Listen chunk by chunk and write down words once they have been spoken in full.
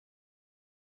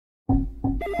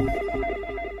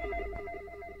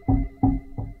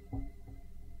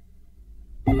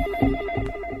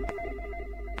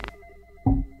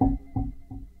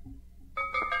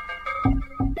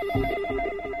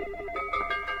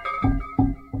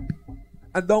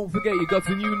And don't forget, you got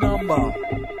a new number,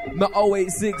 not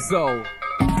 0860,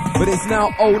 but it's now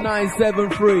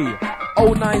 0973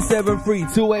 0973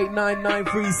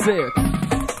 289936.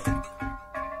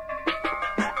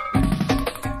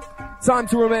 Time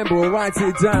to remember or write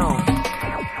it down.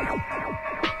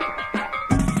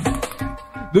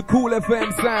 The Kool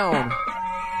FM sound.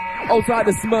 Outside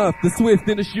the Smurf, the Swift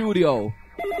in the studio.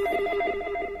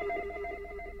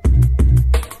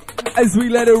 As we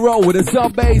let it roll with a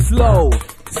sub bass low.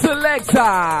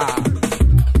 Selector.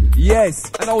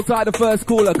 Yes, and outside the first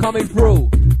caller coming through.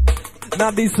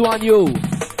 Now this one you.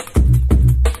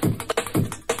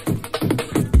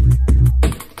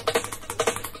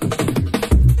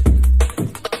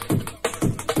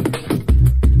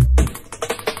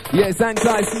 Yes,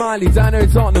 Anti Smiley, down there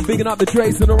in Tottenham, bigging up the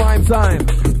Trace and the Ryme Tyme.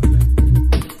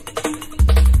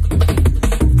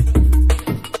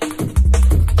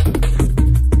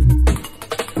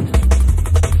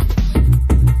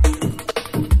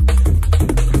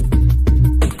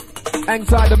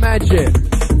 Anti the magic.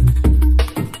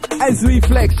 As we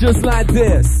flex just like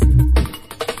this.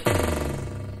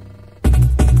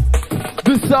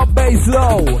 The sub bass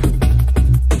low.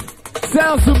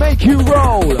 Sounds to make you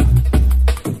roll.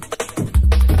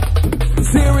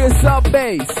 Serious sub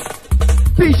bass.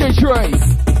 DJ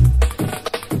Trace.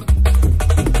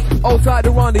 Outside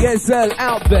the run, the SL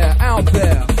out there, out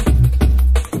there.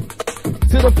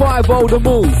 To the 5-0, the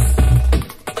moose.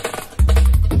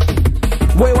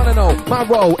 We wanna know my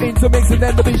role, intermix and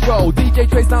then the beach roll. DJ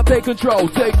Trace now take control,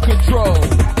 take control.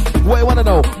 We wanna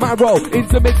know my role,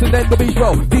 intermix and then the beach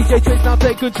roll. DJ Trace now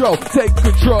take control, take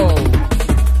control.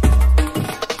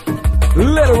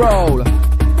 Let it roll.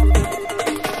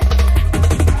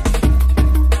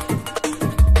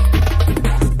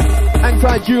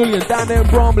 Anti-Julian down there in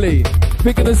Bromley,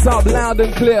 picking us up loud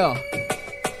and clear.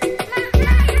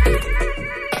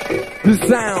 The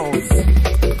sounds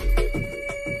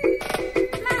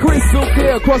crystal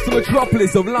clear across the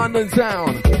metropolis of London town.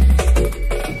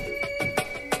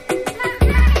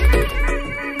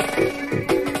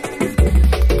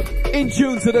 In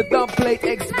tune to the dub plate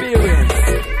experience.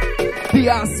 The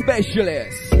art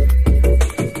specialist.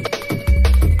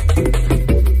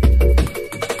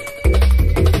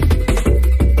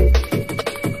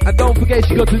 And don't forget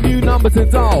you got a new number to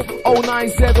dial.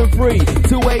 0973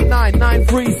 289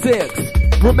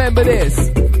 936. Remember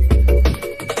this.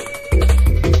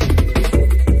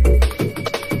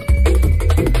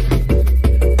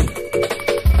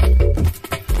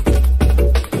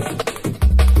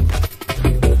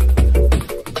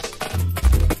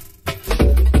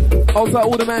 Also,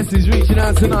 all the masses reaching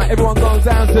out tonight. Everyone goes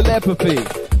down to telepathy.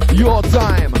 Your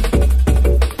time.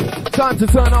 Time to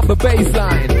turn up the bass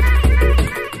line.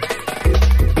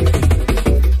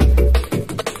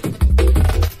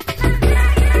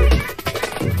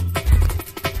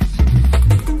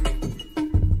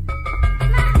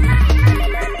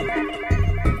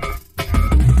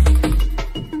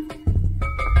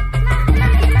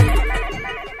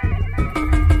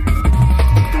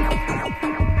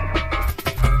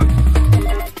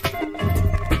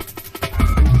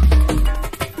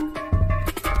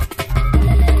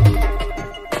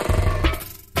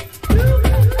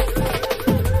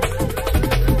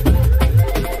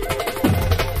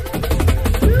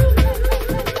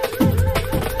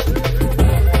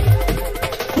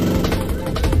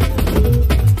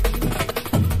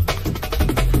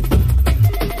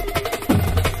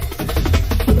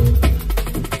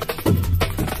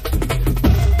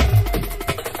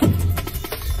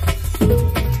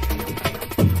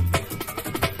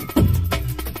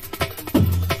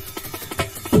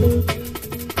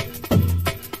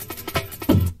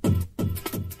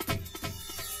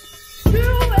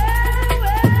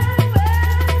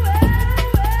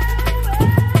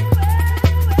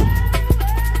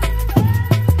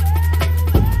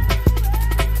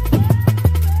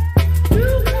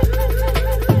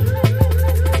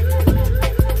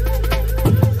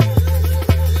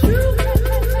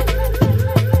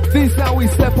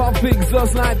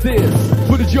 Just like this,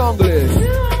 for the junglers,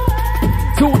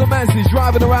 to all the masses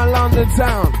driving around London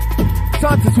town.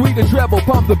 Time to tweak the treble,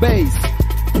 pump the bass.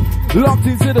 Locked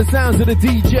into the sounds of the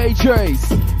DJ Trace.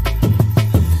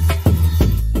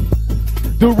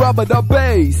 The rubber, the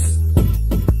bass.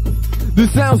 The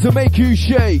sounds that make you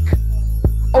shake.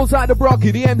 Outside the Brocky,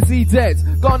 the MC Dets.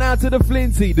 Gone out to the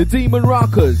Flinty, the Demon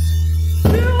Rockers.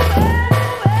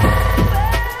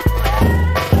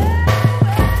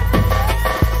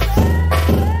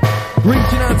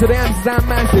 to the Amsterdam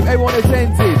Massive, everyone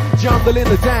attentive, jungle in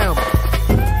the town.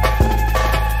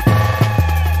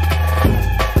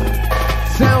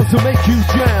 Sounds to make you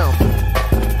jam.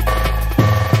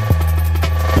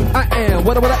 I am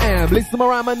what I am, listen to my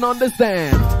rhyme and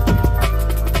understand.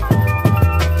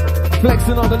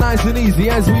 Flexing on the nice and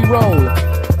easy as we roll.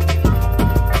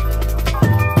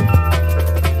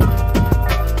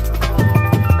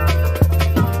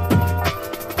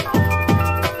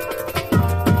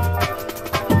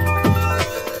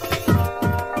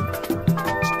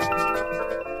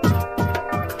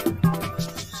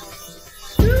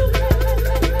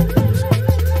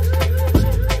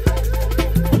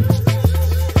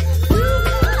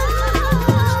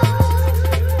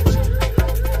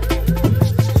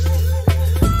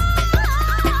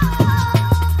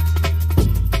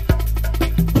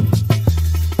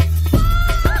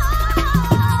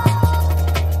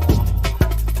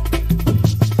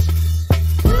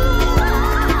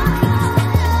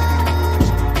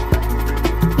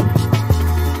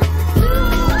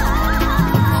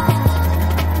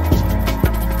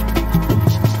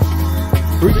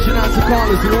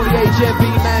 And all the HMB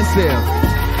massive.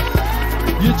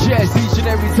 Your chest each and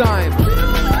every time.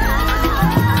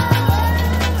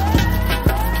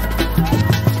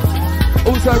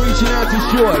 Also reaching out to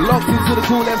Short, locked into the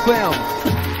Kool FM.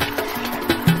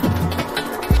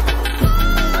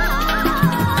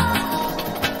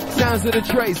 Sounds of the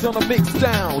trace on a mix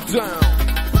down.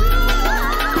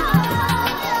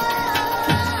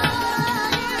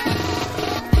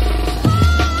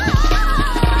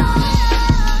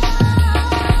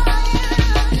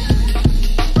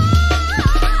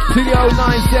 Studio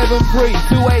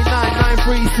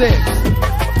 973-289-936.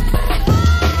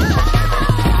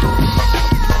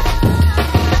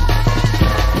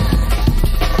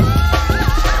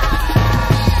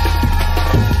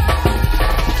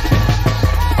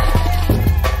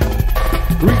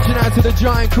 Reaching out to the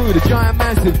giant crew, the giant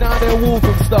massive, down there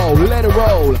Wolfenstone, let it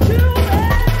roll.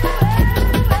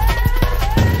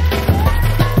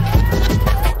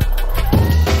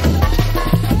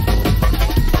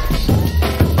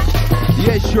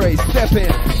 Yes, Trey, step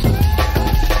in.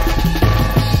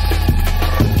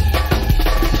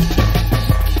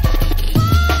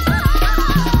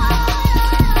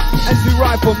 As we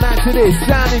ride from that to this,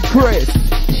 sounding crisp.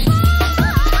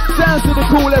 Sounds to the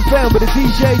Kool FM with the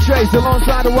DJ Trace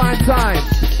alongside the Ryme Tyme.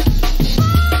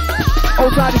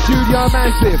 Outside the studio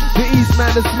massive, the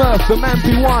Eastman, the Smurf, the Man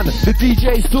P1, the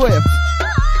DJ Swift.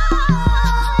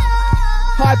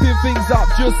 Hyping things up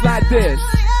just like this.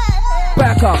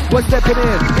 Back up, we're stepping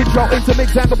in. Intro,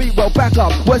 intermix, and the beat roll. Back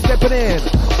up, we're stepping in.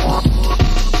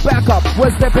 Back up,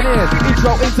 we're stepping in.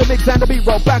 Intro, intermix, and the beat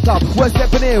roll. Back up, we're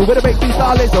stepping in. With a big beat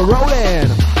starlets are rolling.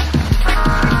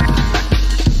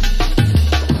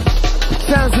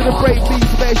 Sounds of the break beat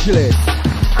specialist.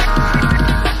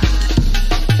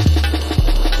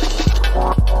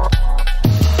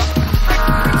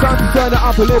 Time to turn it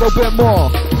up a little bit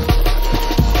more.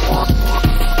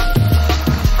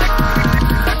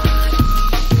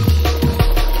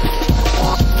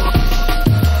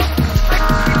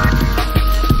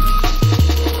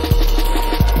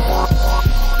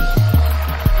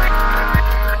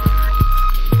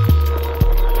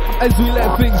 As we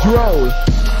let things roll.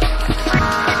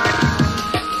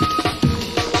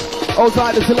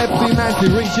 Outside the celebrity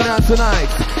massive, reaching out tonight.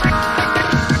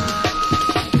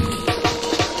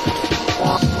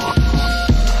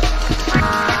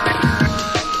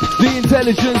 The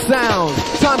intelligent sound,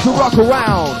 time to rock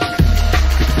around.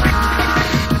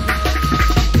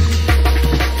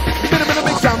 Minute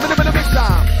mix down, minute mix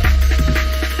down.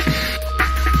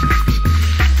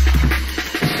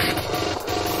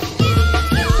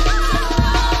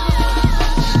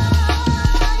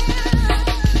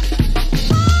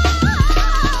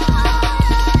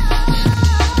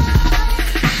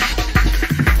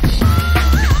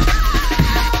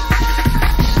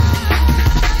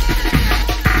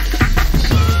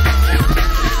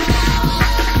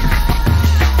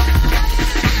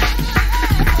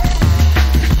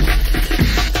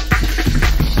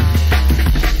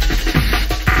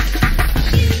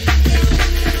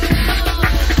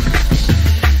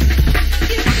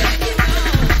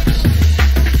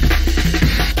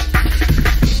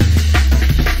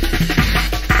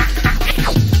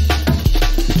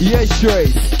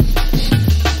 Trace.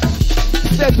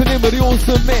 Stepping in with the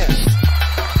awesome mix.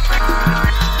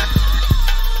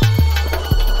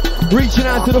 Reaching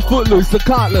out to the footloose, the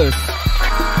cutlass.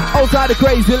 Outside the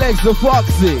crazy legs, the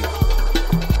foxy.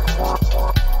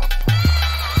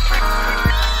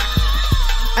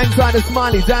 Inside the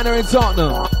smiley, down there in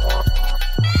Tottenham.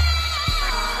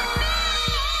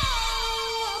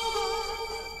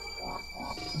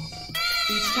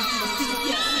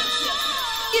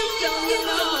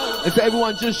 And to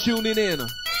everyone just tuning in,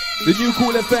 the new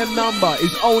Kool FM number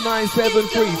is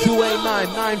 0973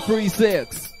 289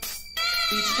 936.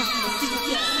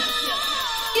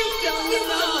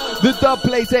 The dub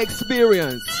plate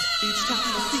experience.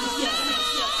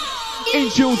 In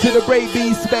tune to the Brave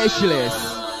Bee Specialist.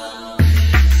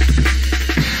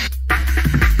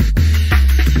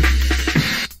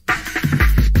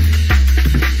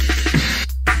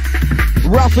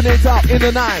 Roughing it up in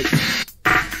the night.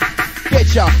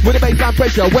 Get ya with the baseline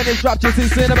pressure. When it's dropped, just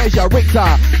incineration.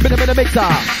 Richter, minimum mixer.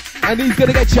 And he's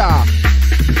gonna get ya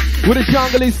with a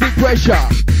jungleistic pressure.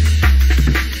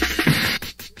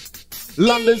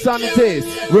 London Sun it is.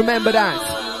 Remember that.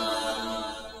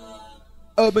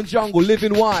 Urban jungle,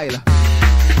 living wild.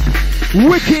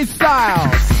 Wicked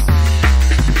styles.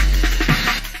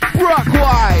 Rock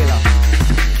wild.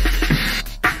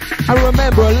 And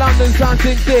remember, London Sun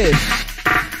think this.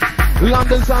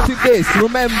 London Sun think this.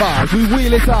 Remember, we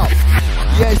wheel it up.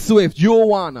 Yes, Swift, you're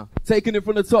one. Taking it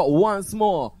from the top once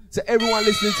more. To everyone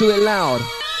listening to it loud.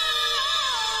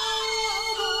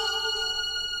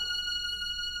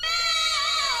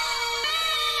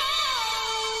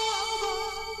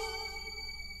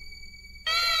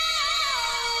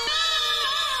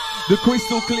 The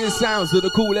crystal clear sounds of the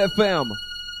Kool FM.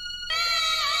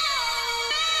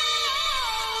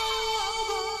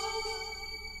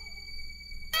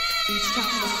 Each time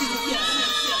I see you,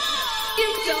 you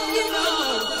don't know.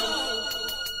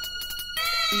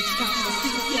 Each time I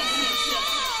see you,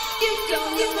 you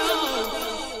don't know.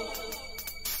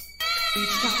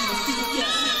 Each time I see you,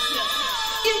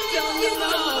 you don't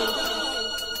know.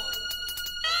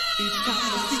 Each time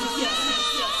I see you,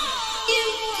 you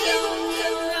don't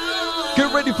know. Get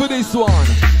ready for this one.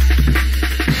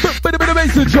 Bit of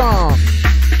bass and drum.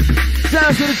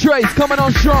 Sounds of the trace coming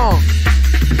on strong.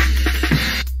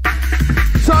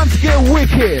 Time to get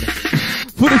wicked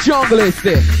for the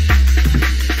jungleistic.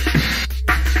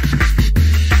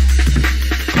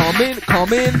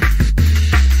 Come in.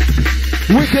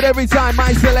 Wicked every time,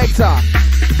 my selector.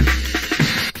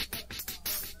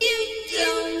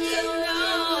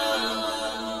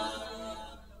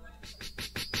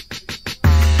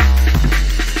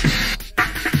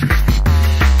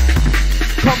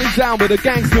 Coming down with a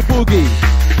gangster boogie.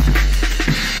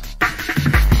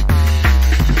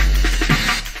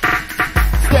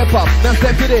 Step up, now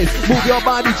step to this. Move your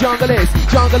body, jungleist.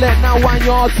 Jungleette, now wind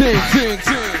your ting.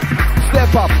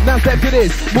 Step up, now step to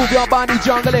this. Move your body,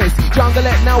 jungleist.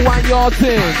 Jungleette, now wind your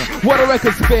ting. What a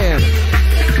record spin.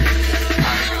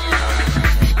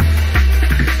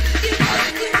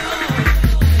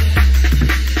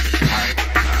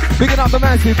 Picking up the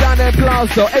massive down there in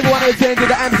Plaza. Everyone attend to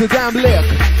the Amsterdam lick.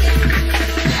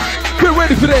 Get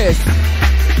ready for this.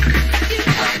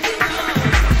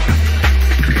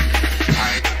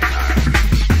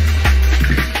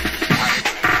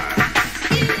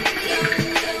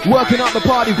 Working up the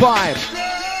party vibe.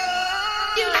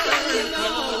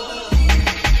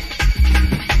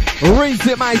 Rinse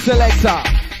it, my selector.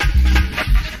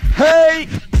 Hey!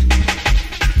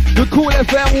 The Kool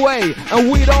FM way,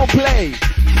 and we don't play.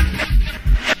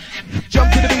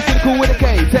 Jump to the beat to the Kool with a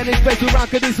K. 10-inch bass, we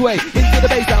rock it this way. Into the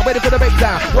bass down, ready for the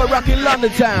breakdown. We're rocking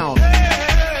London town.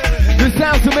 The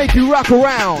sound to make you rock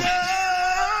around.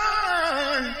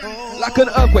 Like an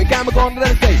earthquake, gamma gone to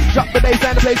the stage. Drop the bass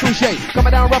and the place will shake.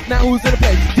 Coming down rough now, who's in the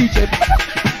place? DJ.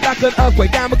 Like an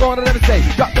earthquake, gamma gone to the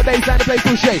stage. Drop the bass and the place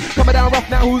will shake. Coming down rough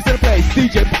now, who's in the place?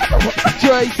 DJ.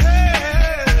 Trace.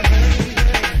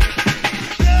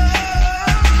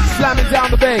 Slamming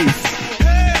down the bass.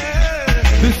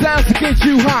 The sounds to get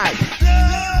you high.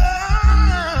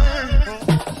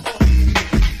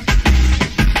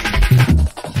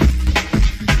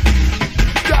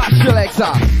 Gosh,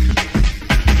 selector.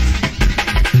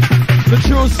 The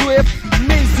true Swift,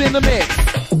 mince in the mix.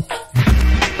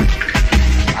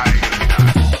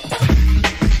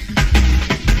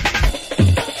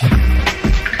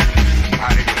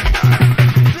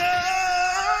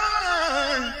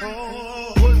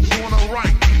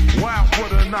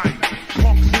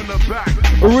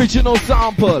 Original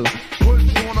sample.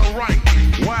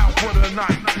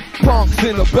 Punks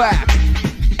in the back.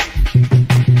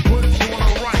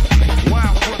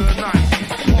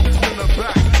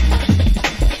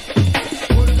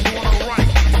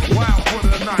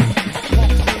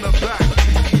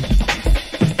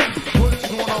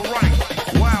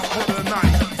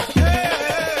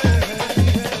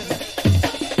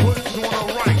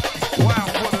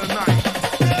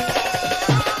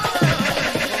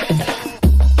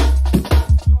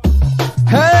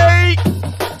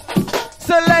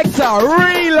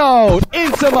 Reload,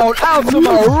 into mode, out of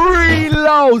mode,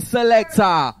 reload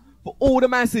selector. For all the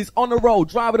masses on the road,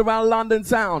 driving around London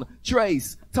town.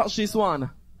 Trace, touch this one.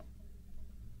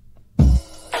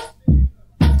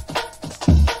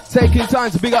 Taking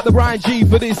time to big up the Brian G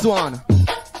for this one.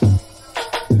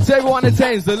 So everyone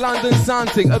attends the London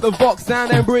Sounding at the Vox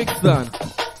down in Brixton.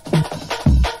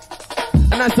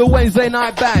 And that's the Wednesday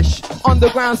night bash.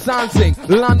 Underground Sounding,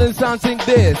 London Sounding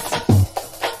this.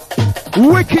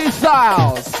 Wicked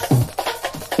Styles.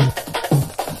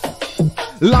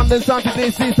 London Sounding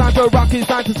this, it's time to rock, it's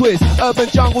time to twist. Urban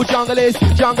jungle,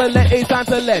 junglist, jungle let, it's time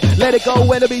to let it go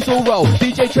when the beats will roll.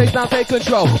 DJ Trace now take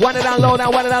control. Wind it down low, now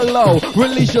wind it down low.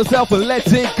 Release yourself and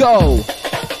let it go.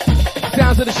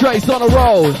 Sounds of the Trace on the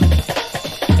road.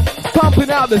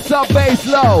 Pumping out the sub bass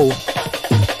low.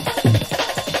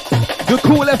 The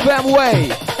Kool FM way.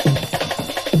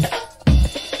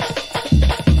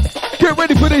 Get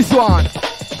ready for this one.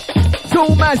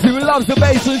 Too massive who loves the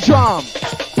bass and drum.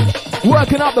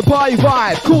 Working up the party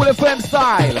vibe, Kool FM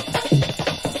style.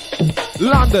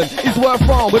 London is where we're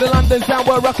from, with the London sound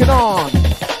we're rocking on.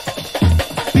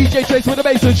 DJ Trace with the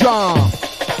bass and drum.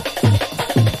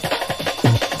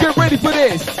 Get ready for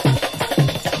this.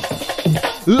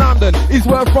 London is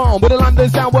where we're from, with the London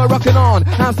sound we're rocking on.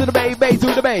 Hands to the bass, bass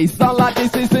to the bass. Sound like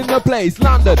this is in the place.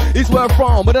 London is where we're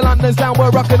from, with the London sound we're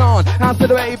rocking on. Hands to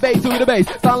the bass, bass to the bass.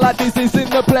 Sound like this is in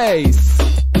the place.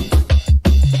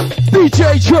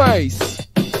 DJ Trace.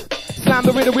 Slam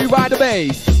the rhythm, we ride the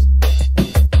bass.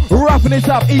 Roughing it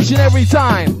up each and every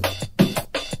time.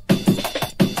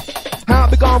 How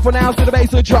be gone from the house to the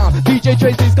bass and drum. DJ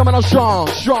Trace is coming on strong,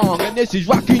 strong, and this is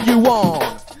rocking you on.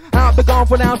 How be gone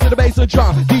from the house to the bass and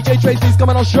drum. DJ Trace is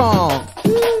coming on strong.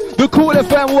 The Kool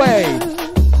FM way.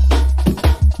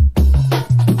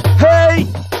 Hey!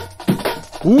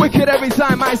 Wicked every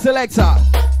time, my selector.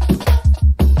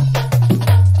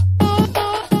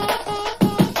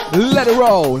 Let it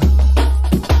roll.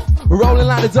 Rolling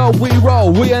like the dope, we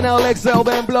roll. We an LXL,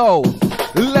 then blow.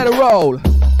 Let it roll.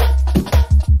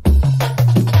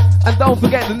 And don't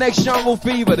forget the next Jungle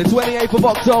Fever, the 28th of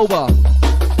October.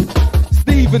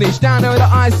 Stevenage, down there at the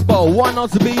Ice Bowl. One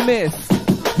not to be missed.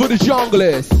 For the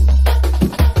junglers.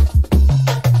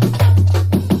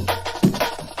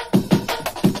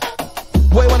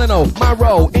 What you wanna know? My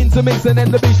role, intermix and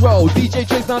then the beach roll. DJ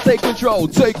Trace now take control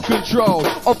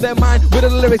of their mind with the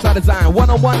lyrics I design. One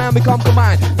on one and become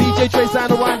combined. DJ Trace and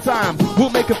the Ryme Tyme will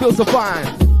make it feel so fine.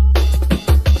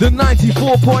 The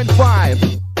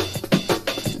 94.5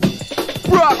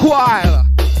 Brockwile.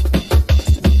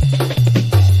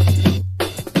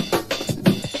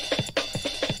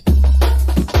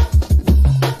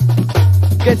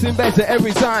 Getting better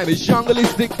every time. It's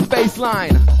jungleistic bass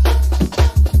line.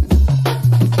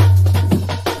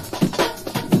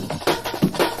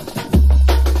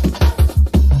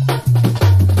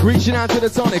 Reaching out to the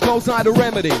tonic, outside the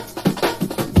remedy.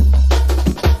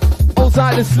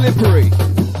 Outside the slippery.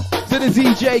 To the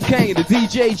DJ Kane, the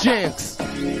DJ Jinx.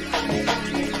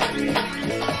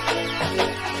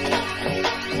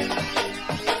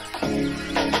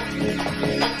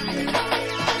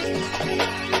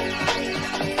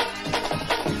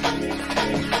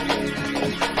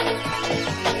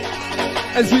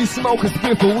 As we smoke a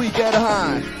spliff and we get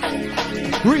high.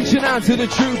 Reaching out to the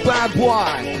true bad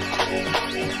boy.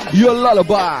 Your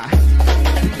lullaby.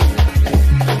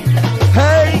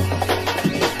 Hey,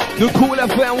 the Kool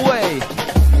FM way.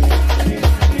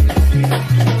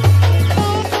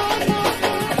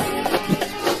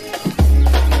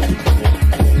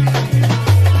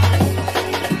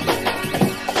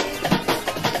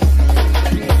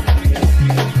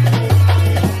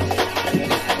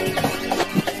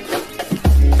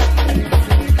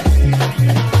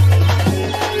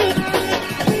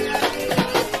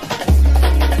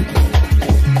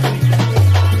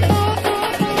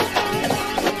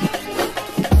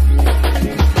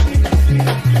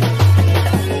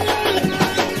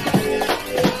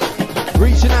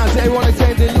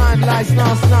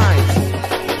 Last night,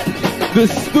 the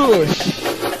Stoosh,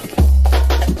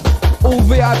 all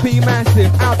VIP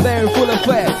massive, out there in full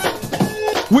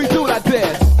effect. We do like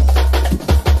this.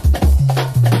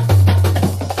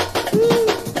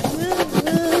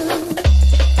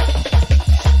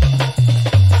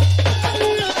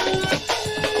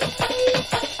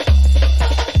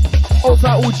 All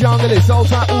tight, all junglers, all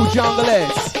tight, all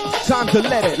junglers. Time to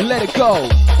let it go.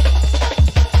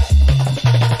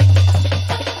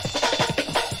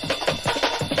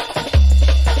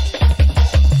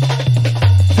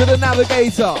 To the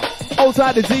navigator,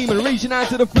 outside the demon, reaching out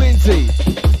to the flinty.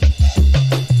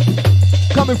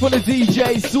 Coming from the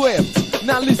DJ Swift.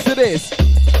 Now listen to this.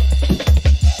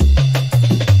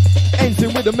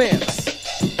 Entering with the mix.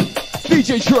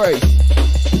 DJ Trace.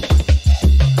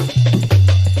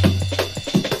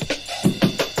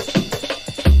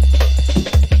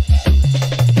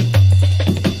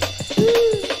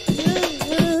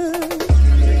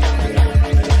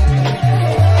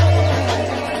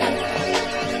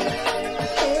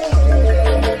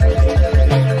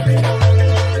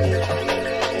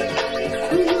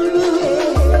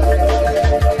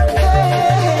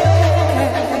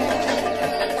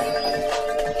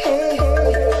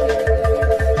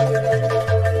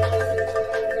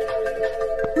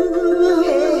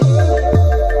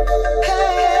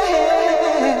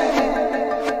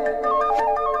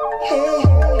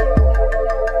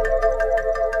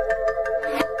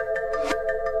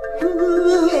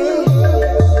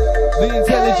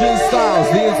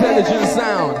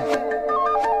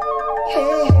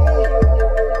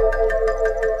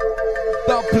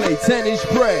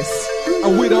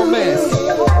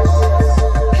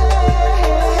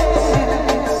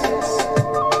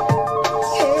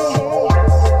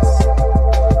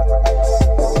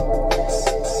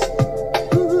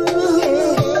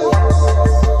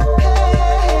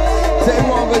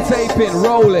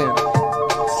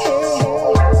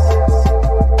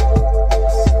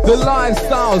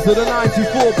 To the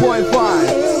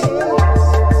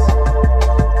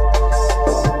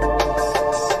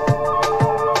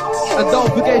 94.5. And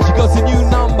don't forget you got a new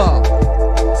number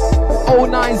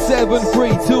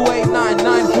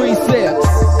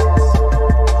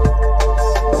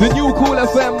 0973-289-936. The new Kool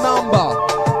FM number.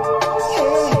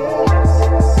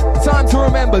 Time to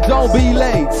remember, don't be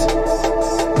late.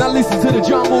 Now listen to the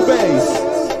jungle bass.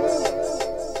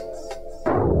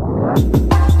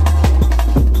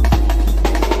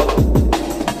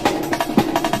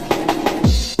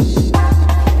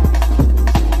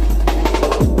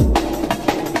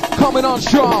 On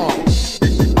strong.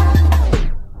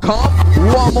 Come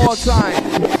one more time.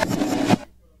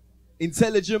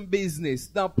 Intelligent business.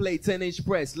 Don't play 10-inch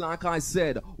press. Like I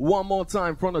said, one more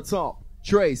time from the top.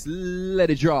 Trace,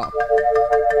 let it drop.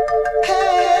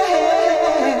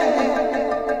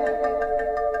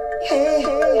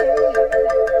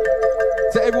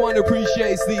 So everyone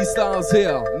appreciates these styles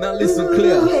here. Now listen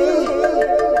clear.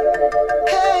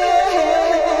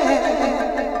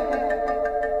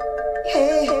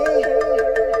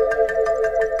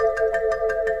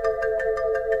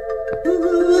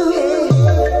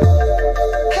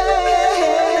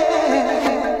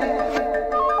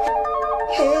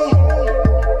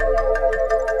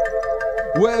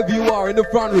 Wherever you are, in the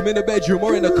front room, in the bedroom,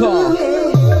 or in the car.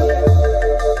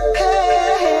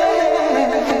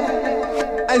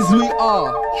 As we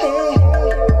are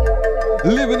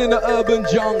living in the urban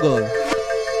jungle.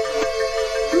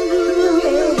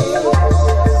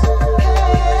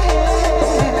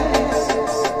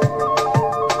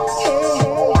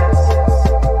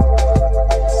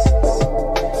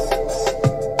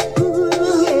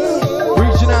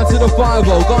 Reaching out to the 5-0,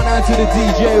 going out to the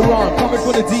DJ Ron, coming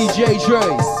from the DJ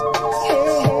Trace.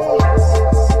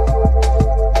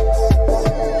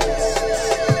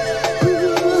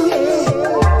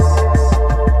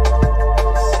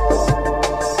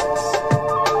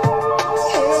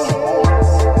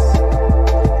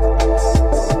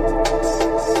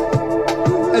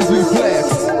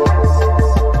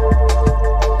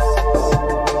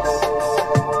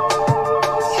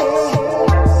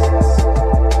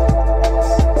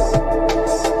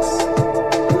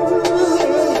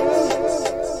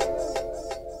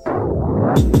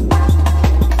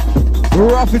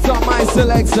 It's on my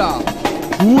selector,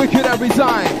 wicked every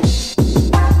time.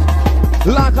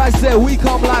 Like I said, we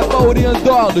come like Bodie and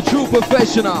Dog, the true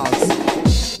professionals.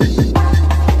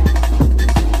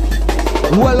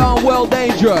 Well on, well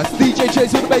dangerous. DJ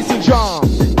Chase with the bass and drum.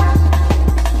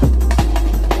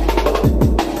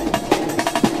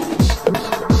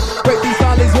 Break these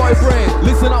silence, boyfriend.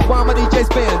 Listen up while my DJ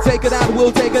spin. Take it out,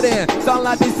 we'll take it in. Sound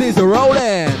like this is a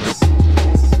rolling.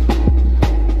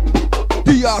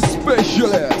 PR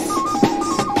specialist.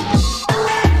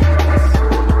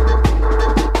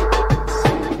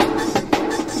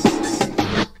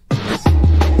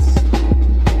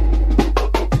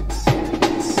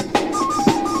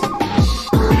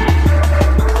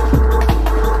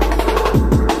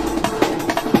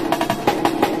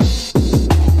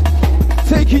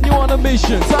 Taking you on a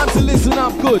mission. Time to listen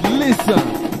up good. Listen.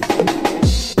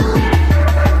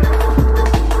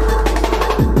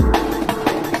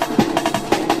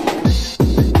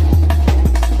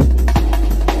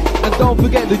 Don't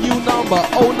forget the new number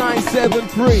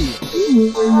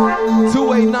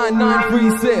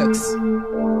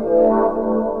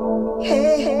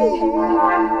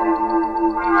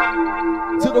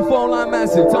To the phone line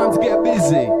massive, time to get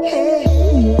busy.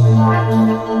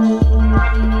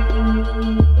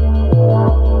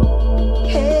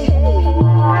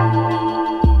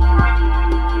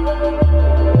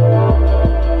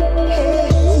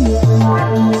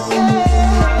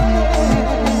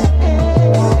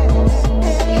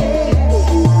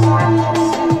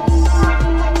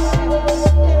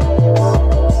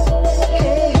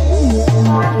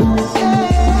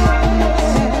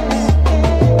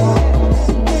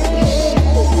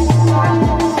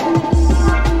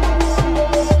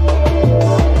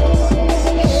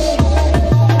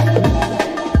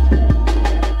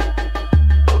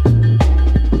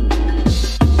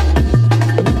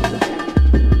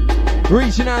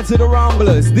 Reaching out to the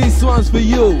rumblers, this one's for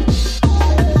you.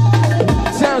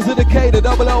 Sounds of Decatur,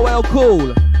 double OL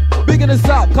Kool. Bigging us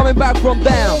up, coming back from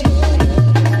down.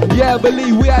 Yeah,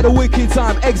 believe we had a wicked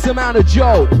time, X amount of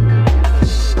joke.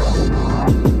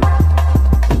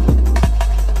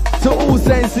 To all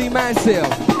Sensei Massive.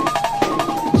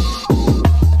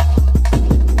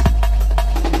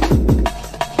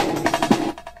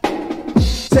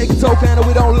 Take a toke and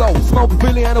we don't low. Smoke a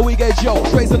billy and we get joke.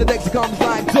 Trace on the decks, it comes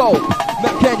like dope.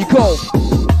 Now can you cope?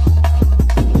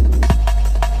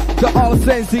 To all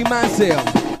Sensei Massive,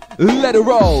 let it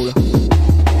roll.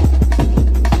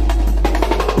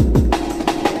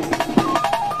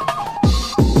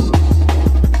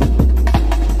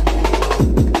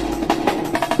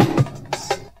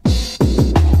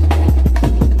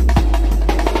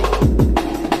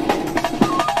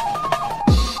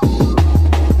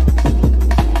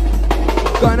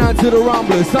 Going out to the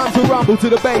rumblers, time to rumble to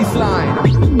the baseline.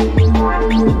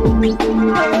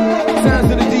 Sounds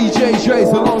to the DJ Trace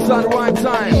alongside Ryme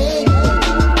Tyme.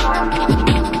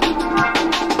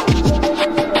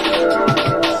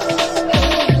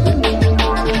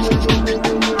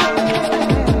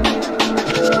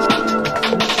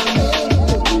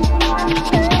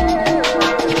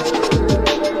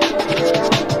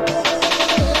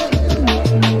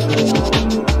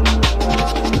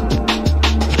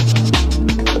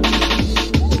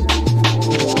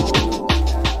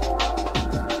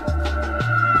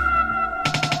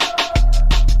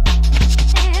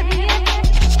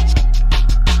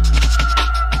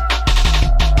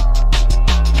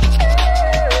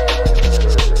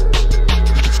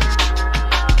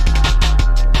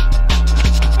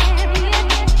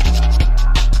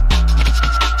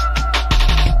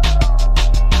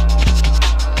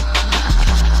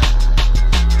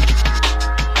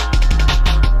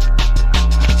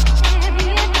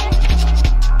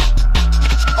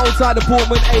 Outside the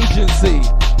Portman agency,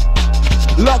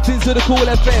 locked into the Kool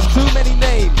FM. Too many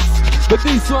names, but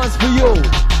this one's for you.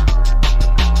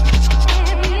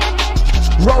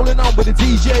 Rolling on with the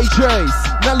DJ Trace.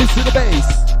 Now listen to the bass.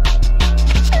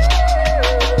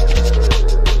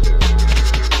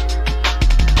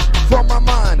 From my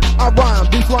mind, I rhyme.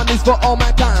 This one is for all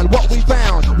mankind. What we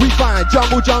found, we find.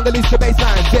 Jungle is the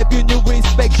baseline. Debut, new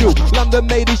respect you. London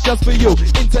made it just for you.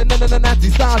 Internet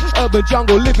style, urban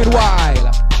jungle, living wild.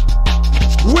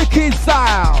 Wicked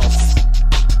styles.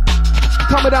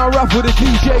 Coming down rough with the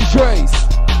DJ Trace.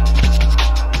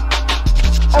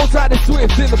 Outside the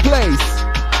Swift in the place.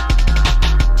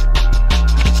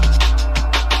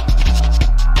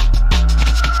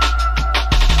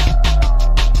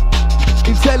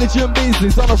 Intelligent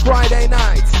business on a Friday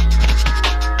night.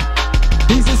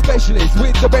 He's a specialist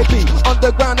with the baby.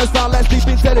 Underground and style, less deep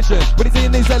intelligent. But he's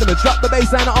in his element. Drop the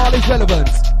bass and all is relevant.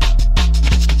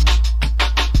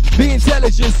 The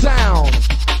intelligent sound.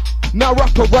 Now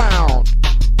rock around.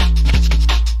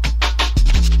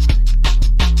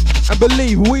 And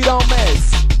believe we don't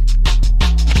mess.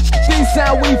 This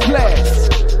how we flex.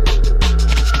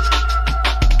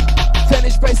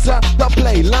 10-inch spacer, the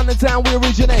play. London town we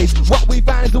originate. What we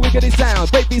find is the wickedest sound.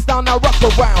 Baby style, now rock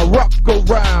around, rock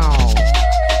around.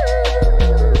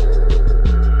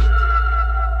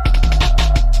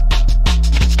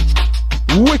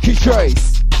 Wicked Trace.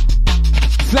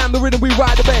 Slam the rhythm, we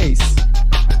ride the bass.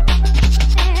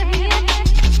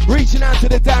 Reaching out to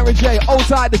the Darren J,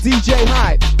 outside the DJ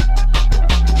Hype.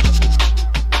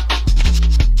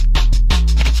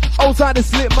 Outside the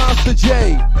Slip Master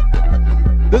J.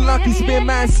 The Lucky Spin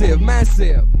massive,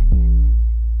 massive.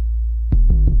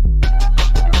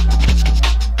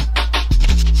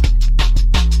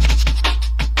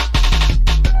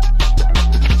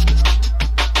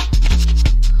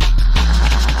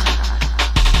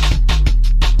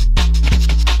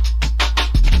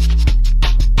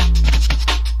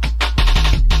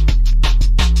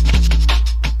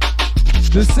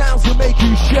 The sounds will make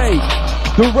you shake.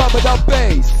 The rubber dub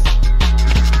bass.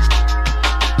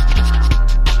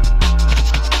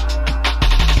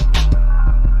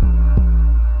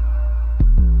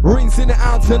 Rinsing it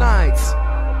out tonight.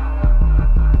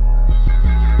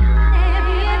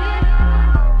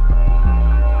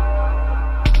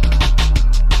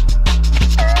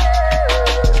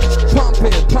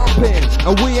 Pumping, pumping,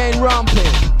 and we ain't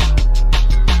romping.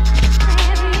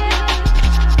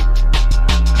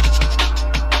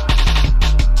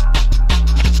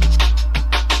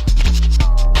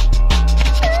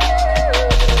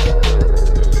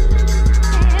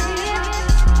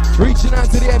 Reaching out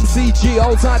to the MCG,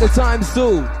 outside the times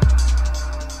too.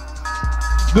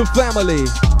 The family.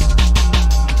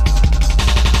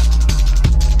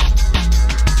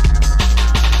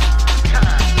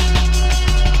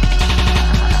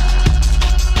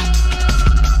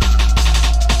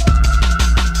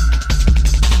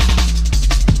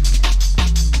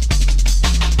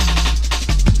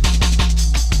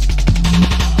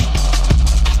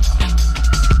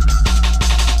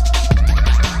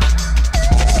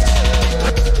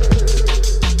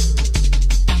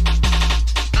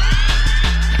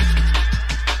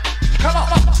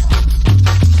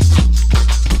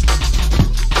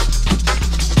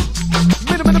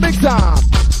 time.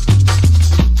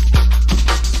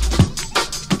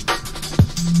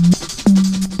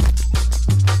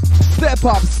 Step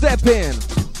up, step in.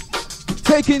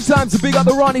 Taking time to big up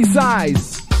the Ronnie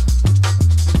size.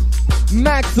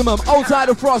 Maximum, outside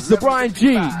the frost, the Brian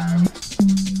G.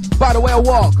 By the way I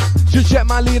walk, just check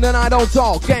my lean and I don't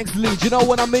talk. Gangsta lead, you know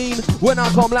what I mean? When I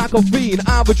come like a fiend,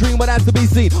 I have a dream but has to be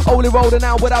seen. Only rolling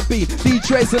out what I beat.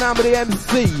 D-Trace and I'm the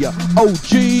MC.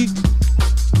 OG.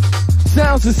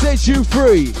 Sounds to set you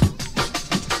free.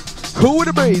 Cool with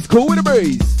the breeze, cool with the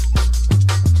breeze.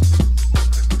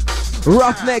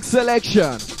 Roughneck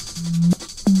selection.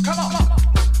 Come on.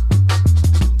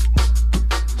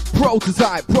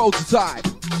 Prototype, prototype.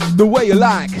 The way you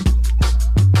like.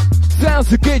 Sounds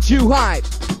to get you hype.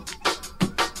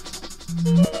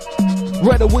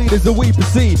 Red the weed is the we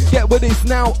proceed. Get with this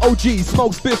now, OG.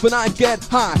 Smoke spiff and I get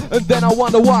high. And then I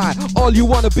wonder why. All you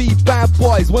wanna be bad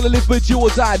boys. Wanna live with you or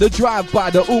die. The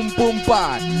drive-by, the boom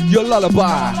by. Your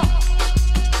lullaby.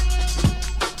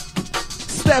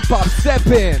 Step up, step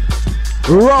in.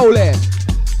 Roll it.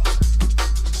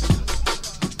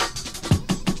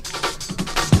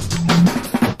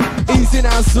 Easy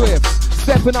now, swift.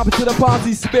 Stepping up into the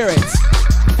party spirit.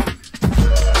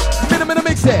 Minute,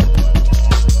 mix it.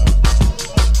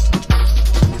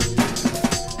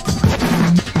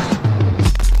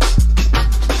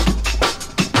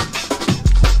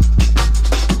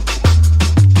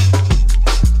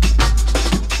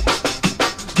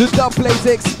 The dub plays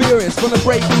experience from the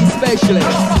breaking specialist.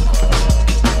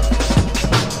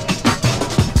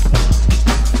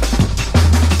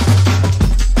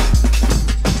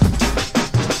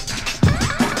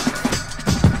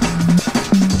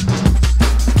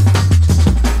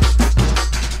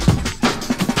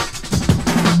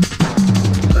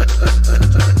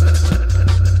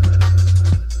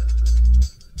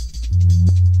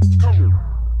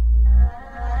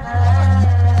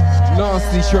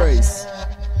 Nasty trace.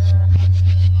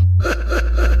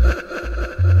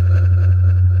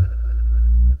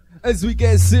 As we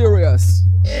get serious.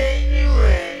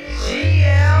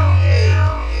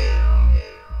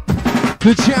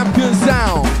 The champion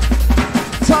sound.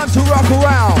 Time to rock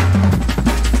around.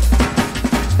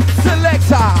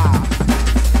 Selector.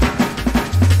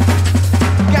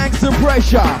 Gangster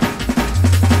pressure.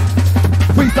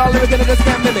 Freestyle lyric and just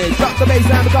can't limit. Drop the bass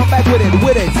and come back with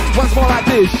it. Once more like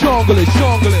this. Shongling.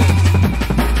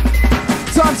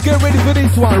 Time to get ready for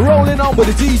this one. Rolling on with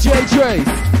the DJ Trace.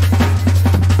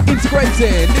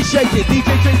 Integrating, it's shaking.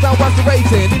 DJ Trace now wants the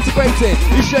rating. Integrating,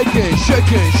 it's shaking.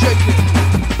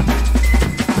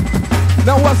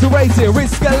 Now what's the rating?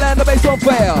 Risk and land, the bass won't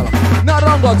fail. Not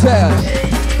wrong, I'll tell.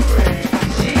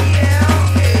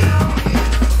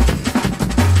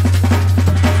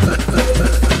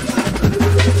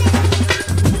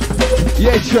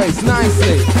 Yeah, Trace,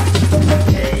 nicely.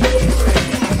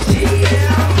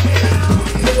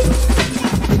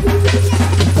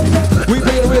 We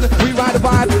ride the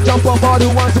vibe, jump on board, who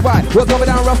wants to ride? We're coming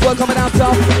down rough, we're coming down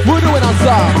tough. We're doing our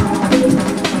stuff.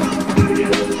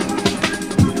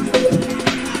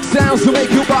 Sounds to make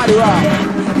your body rock.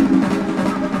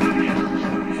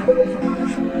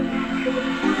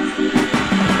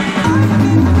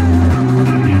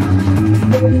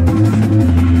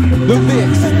 The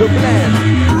mix, the blend.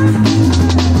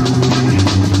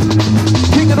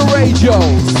 King of the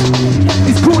radios.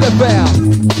 It's Kool FM.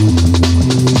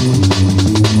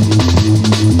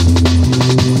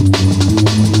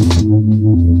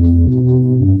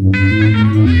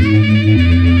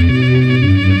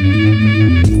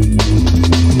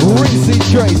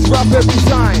 Trace, rap every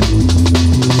time.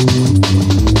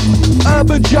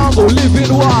 Urban jungle,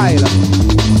 living wild.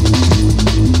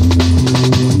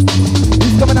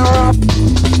 He's coming out up.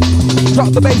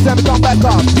 Drop the bass and we come back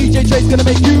up. DJ Trace gonna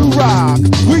make you rock.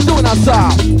 We doing our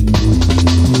stuff.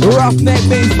 Roughneck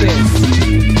business.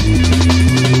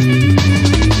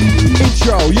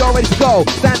 Intro, you're ready to go.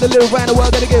 Stand a little round the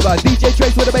world, gonna give her. DJ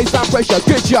Trace with the bass and pressure.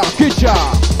 Good job.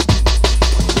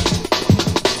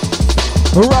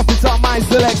 Rough it up, my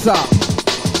selector.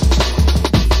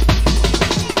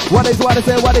 What is new?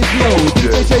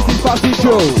 DJ Trace is passing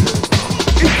through.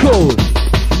 It's cool.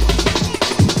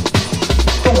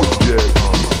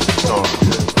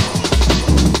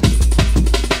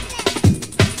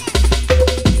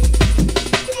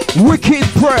 Wicked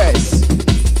press.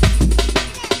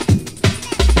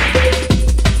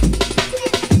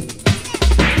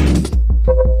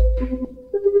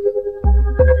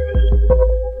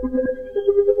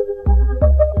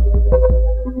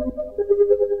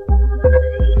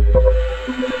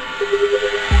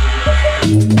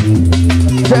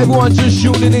 Anyone just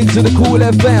tuning into the Kool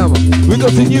FM, we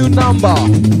got a new number,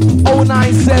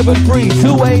 0973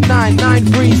 289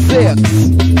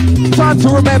 936. Time to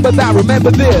remember that,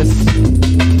 remember this.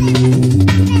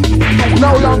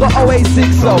 No longer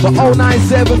 0860, but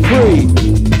 0973.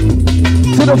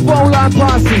 To the phone line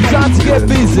passing, time to get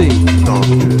busy.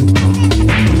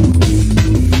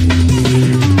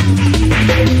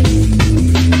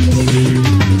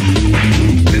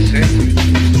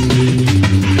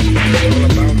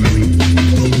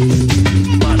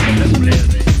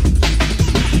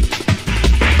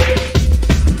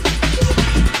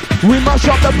 We mash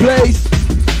up the place,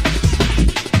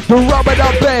 the rubber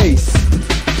dub bass,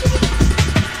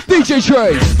 DJ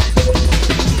Trace,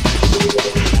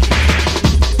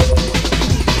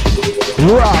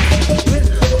 rock,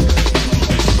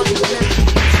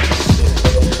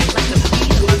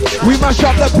 we mash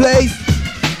up the place,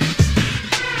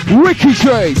 Ricky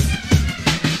Trace,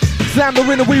 slam the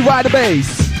rhythm, we ride the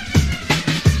bass,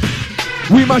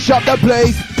 we mash up the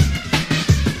place.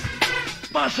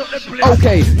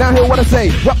 Okay, now hear what I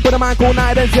say. Rock with a man called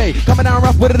night and day. Coming down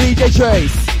rough with a DJ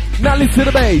Trace. Now listen to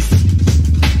the bass.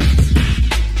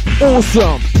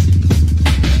 Awesome.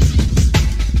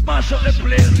 Mash up the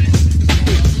place.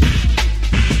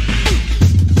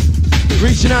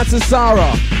 Reaching out to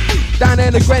Sarah, down there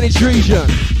in the Greenwich region.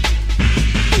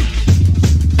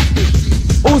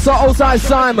 Also outside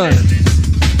Simon.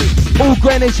 All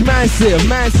Greenwich massive,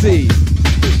 Mancy.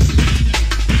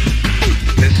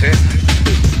 Listen.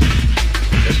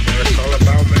 It's all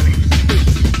about me.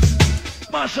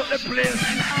 Mash up the place.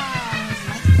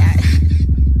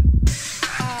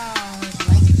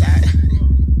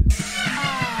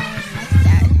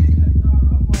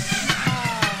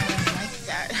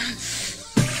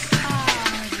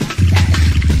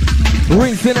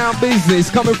 Rinsing out business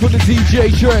coming from the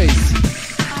DJ Trace.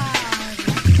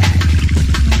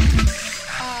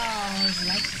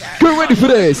 Get ready for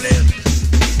this.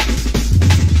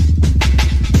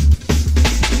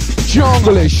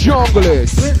 Junglist. Rhythm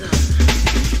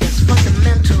is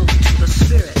fundamental to the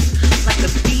spirit, like the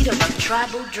beat of a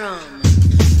tribal drum.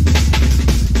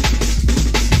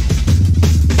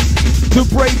 The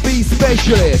breakbeat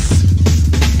specialist.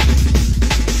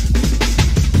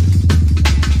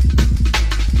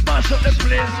 Mash up the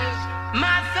place.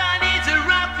 My son is a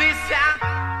roughy sound.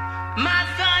 My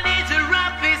son is a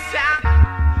roughy sound.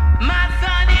 My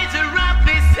son is a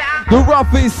roughy sound. The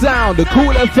roughest sound, the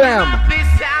Kool FM.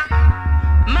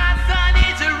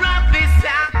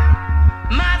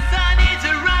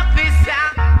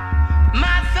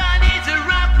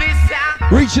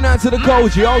 Reaching out to the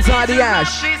Koji, outside the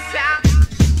ash.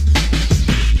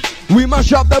 We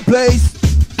mash up the place.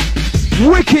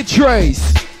 Wicked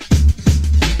Trace.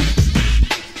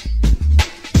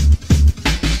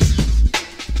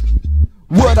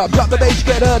 Word up, drop the bass,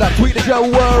 get heard up. Tweet the show,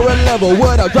 we're a level.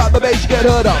 Word up, drop the bass, get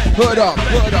heard up. Heard up.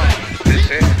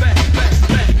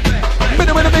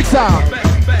 Minute with a big sound.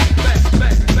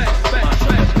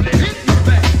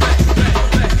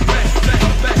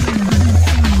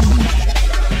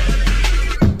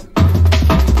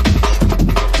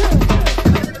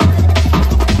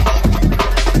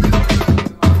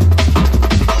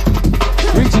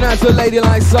 Reaching out to a lady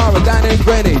like Sarah down in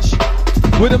Greenwich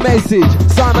with a message.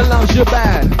 Simon loves your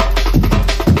band.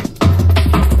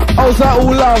 Also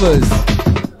all lovers.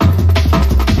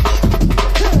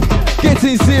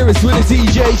 Getting serious with the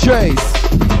DJ Trace.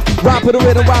 Rap with the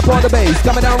rhythm, rap on the bass.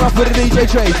 Coming down rough with the DJ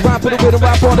Trace. Rap with the rhythm,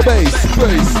 rap on the bass.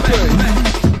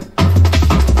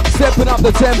 Stepping up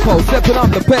the tempo, stepping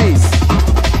up the pace.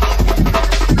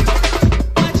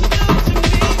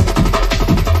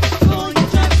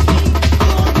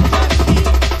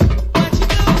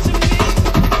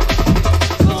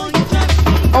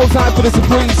 Hold time for the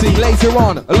Supreme team later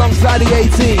on, alongside the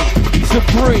 18.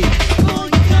 Supreme.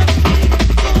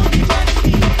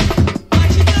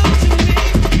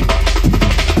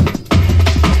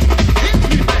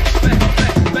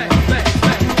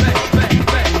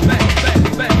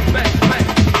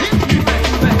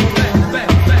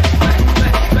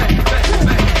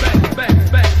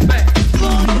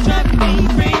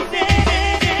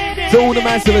 To all the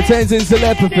massive attending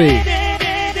telepathy.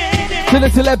 To the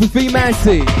telepathy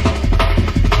Massey.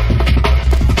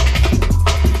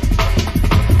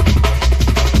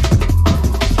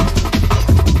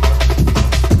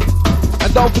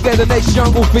 And don't forget the next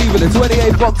Jungle Fever, the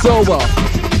 28th of October.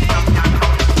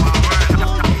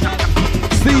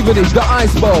 Stevenage, the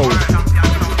Ice Bowl.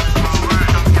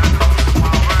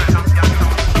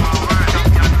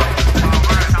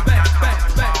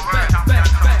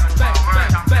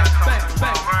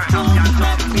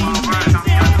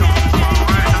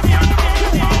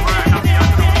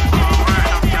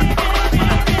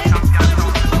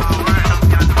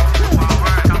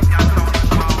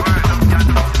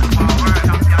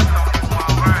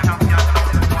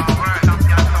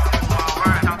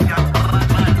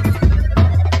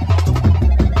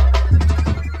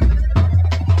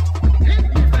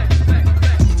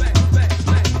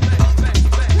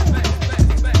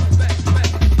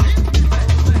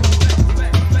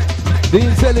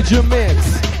 Intelligent mix.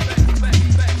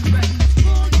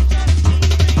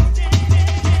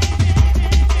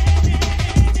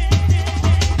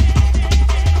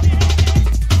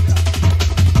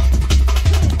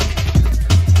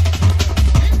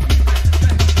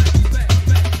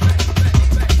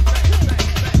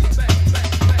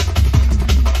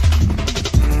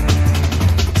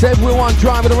 Everyone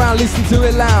driving around, listen to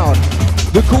it loud.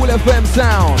 The Kool FM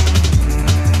sound.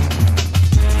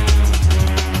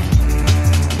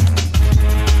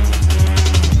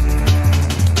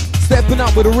 Stepping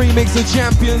up with a remix of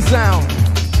Champion sound.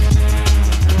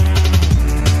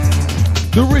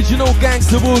 The original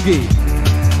gangster boogie.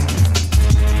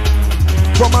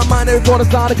 From my mind, every corner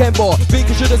start again, boy.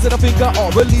 Thinking should have said I think I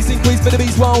ought. Release increase, but the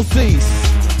beats won't cease.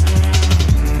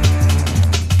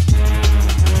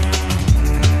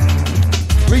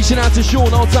 Reaching out to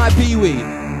Sean, old type Pee-wee.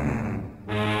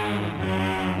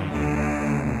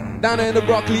 Down there in the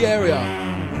Broccoli area.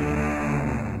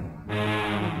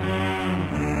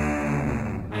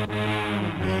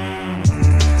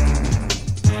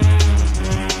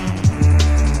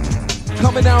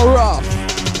 Coming out rough.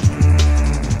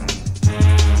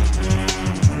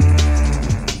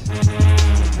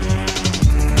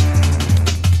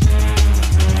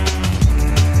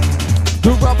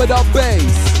 The rubbered up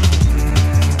bass.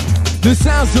 The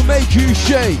sounds to make you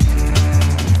shake.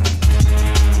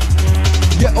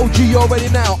 Yeah, OG, you already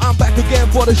now. I'm back again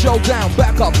for the showdown.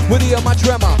 Back up when you hear my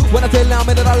tremor. When I tell you I'm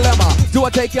in a dilemma. Do I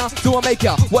take ya? Do I make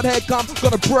ya? What head come?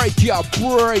 Gonna break ya.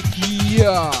 Break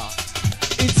ya.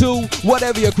 Into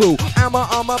whatever your crew. I'm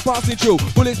a passing through.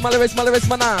 Bullets, my lyrics,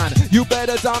 my nine. You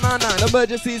better down on 9.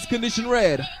 Emergencies, condition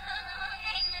red.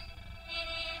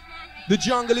 The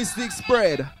jungle is thick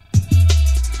spread.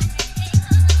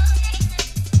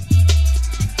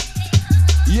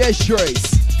 Yes,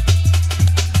 Trace.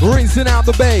 Rinsing out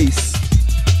the bass.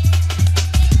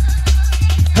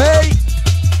 Hey!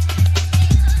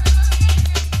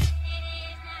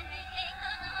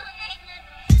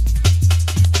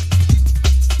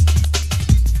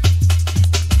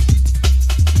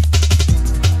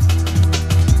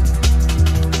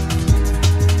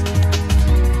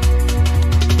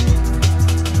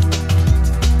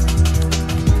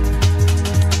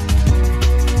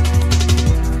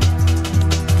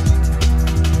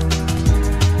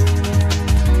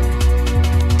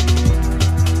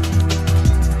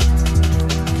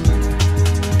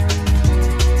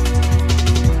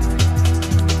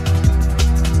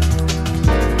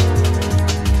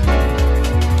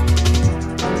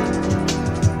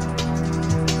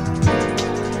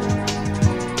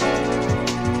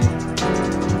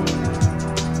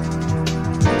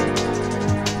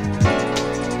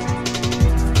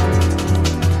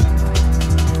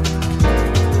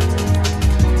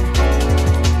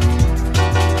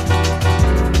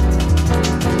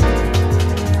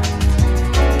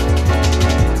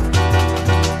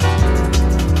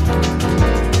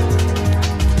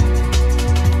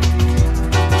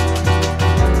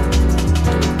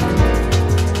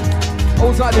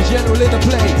 The general in the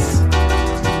place.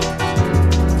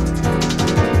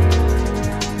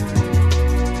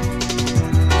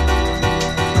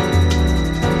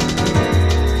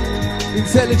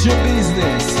 Intelligent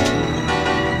business.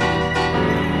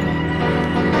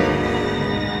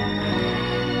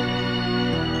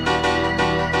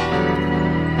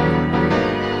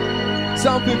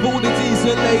 Something for the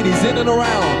decent ladies in and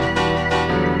around.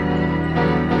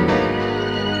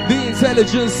 The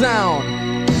intelligent sound.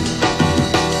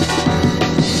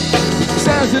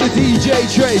 Sounds of the DJ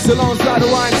Trace alongside the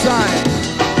Ryme Tyme.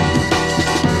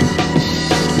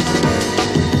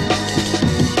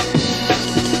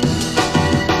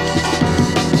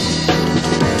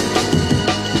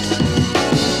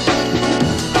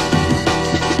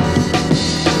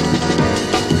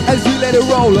 As we let it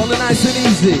roll on the nice and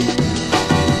easy.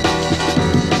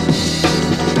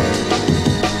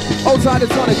 Old side the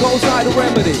tonic, old side the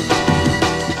remedy.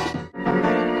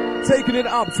 Taking it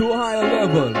up to a higher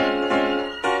level.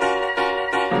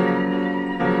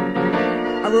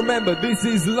 Remember, this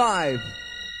is live.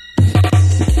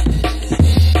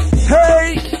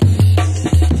 Hey!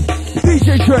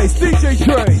 DJ Trace, DJ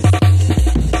Trace.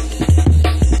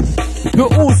 The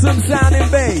awesome sounding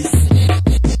bass.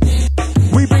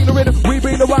 We bring the rhythm, we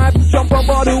bring the vibe. Jump on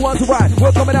board, who wants to ride?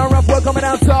 We're coming out rough, we're coming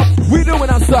out tough. We doing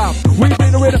our stuff. We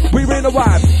bring the rhythm, we bring the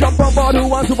vibe. Jump on board, who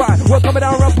wants to ride? We're coming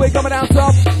out rough, we're coming out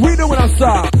tough. We doing our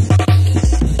stuff.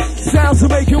 Sounds to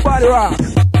make your body rock.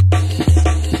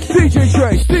 DJ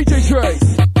Trace, DJ Trace.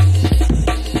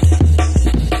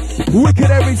 Wicked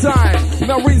every time.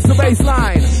 Now rinse the bass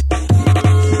line.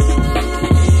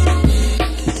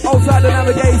 Outside the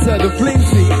navigator, the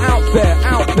flimsy, out there,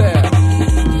 out there.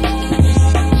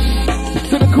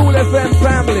 To the Kool FM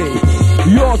family,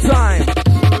 your time.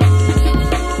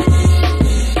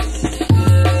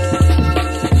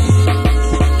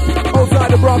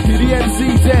 Outside the Rocky, the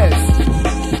MC Des.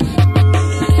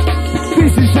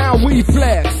 This is how we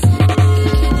flex.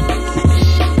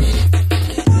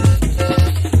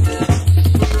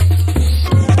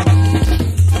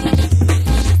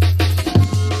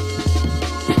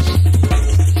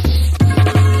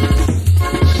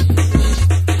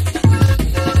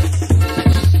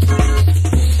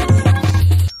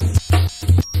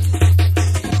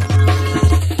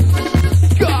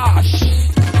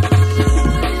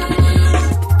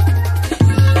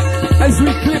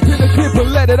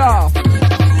 It off.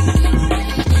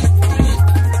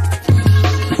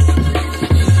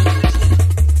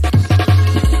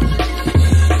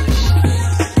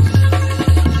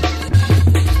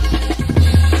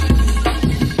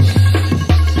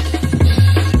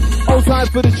 Hold time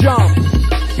for the jump.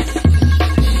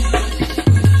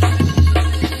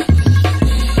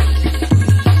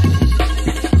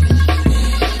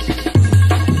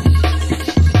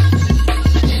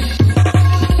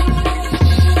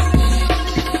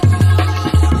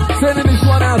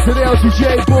 To the LTJ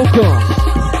Booker.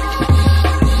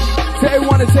 To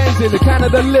everyone attending the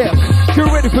Canada Lip. Get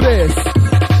ready for this.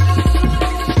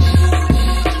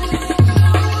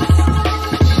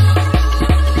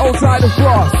 Outside the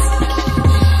frost.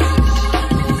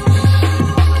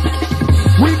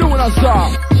 We doing our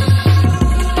stop.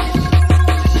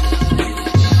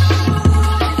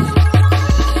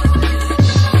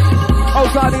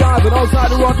 Outside the Ivan, outside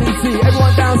the Rodney T.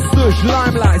 Everyone down Stush,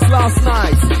 Limelights, last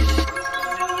night.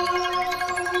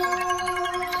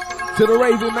 To the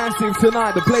raving massive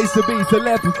tonight, the place to be,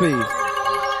 Telepathy.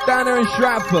 Down there in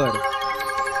Stratford.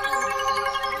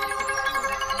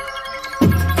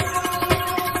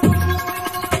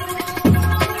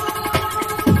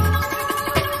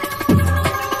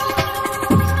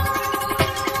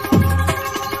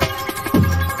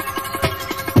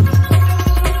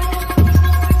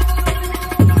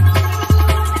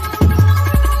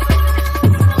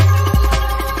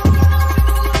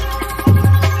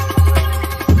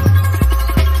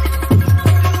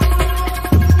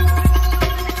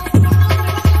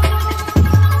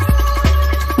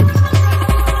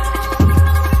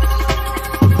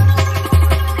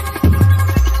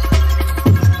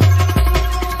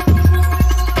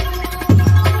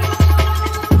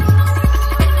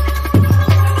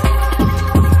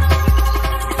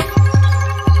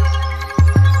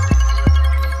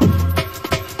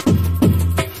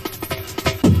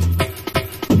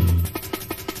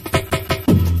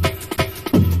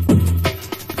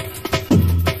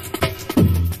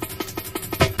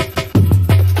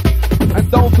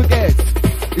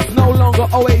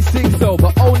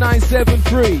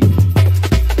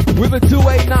 With a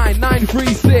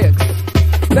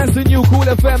 289-936. That's the new Kool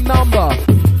FM number.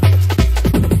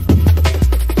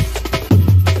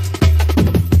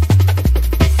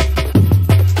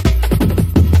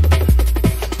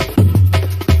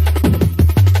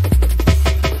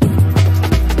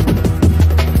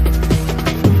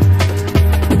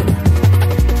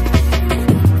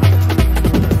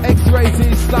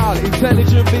 X-rated style,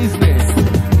 intelligent business.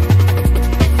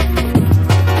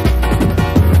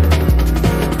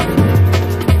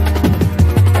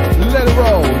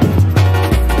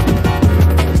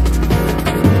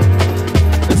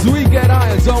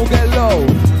 Don't get low.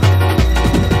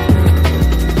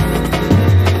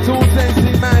 Too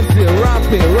sensing massive,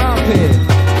 rapid, rapid.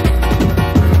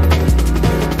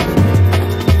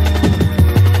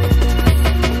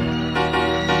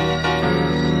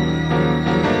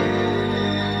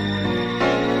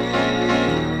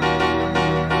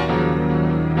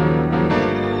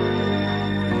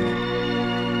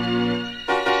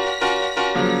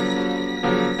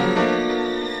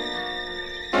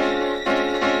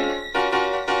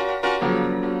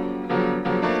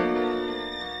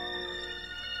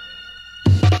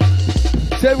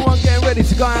 So everyone getting ready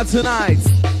to go out tonight.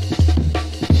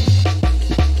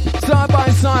 Side by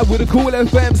side with the Kool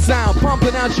FM sound,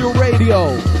 pumping out your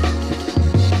radio.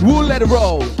 We'll let it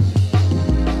roll.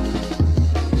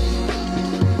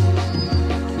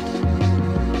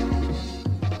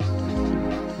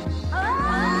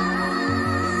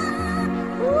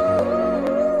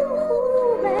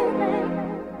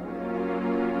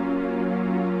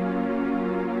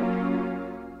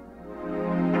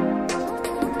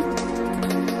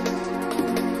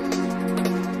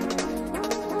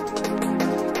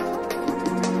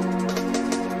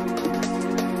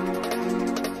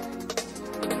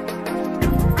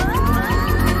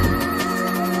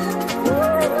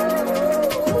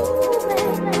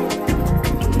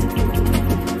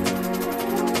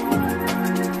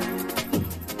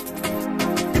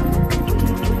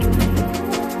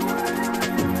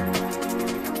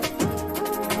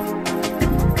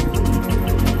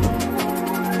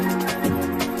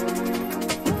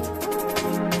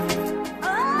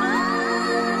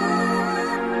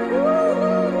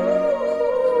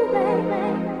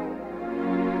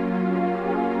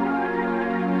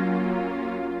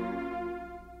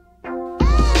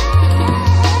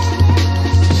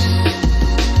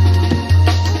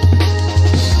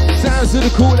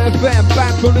 FM,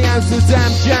 back from the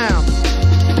Amsterdam Jam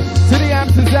to the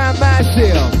Amsterdam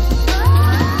Massive.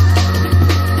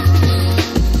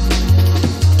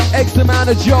 X amount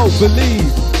of Joe,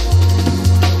 believe.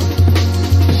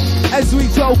 As we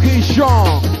talking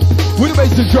strong, with the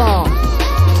bass and drum.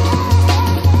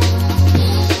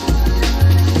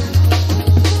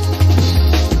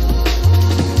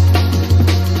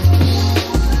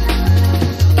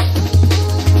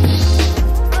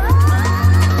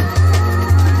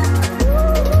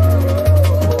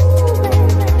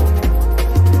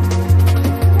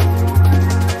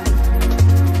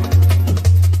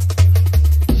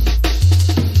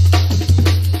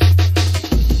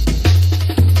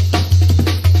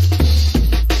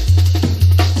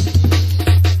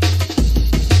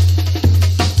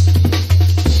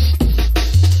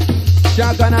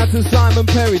 Going out to Simon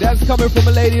Perry, that's coming from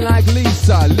a lady like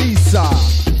Lisa.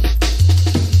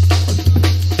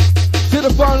 To the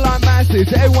phone line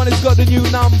message, everyone has got the new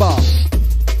number.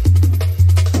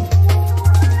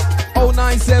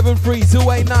 0973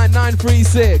 289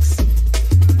 936.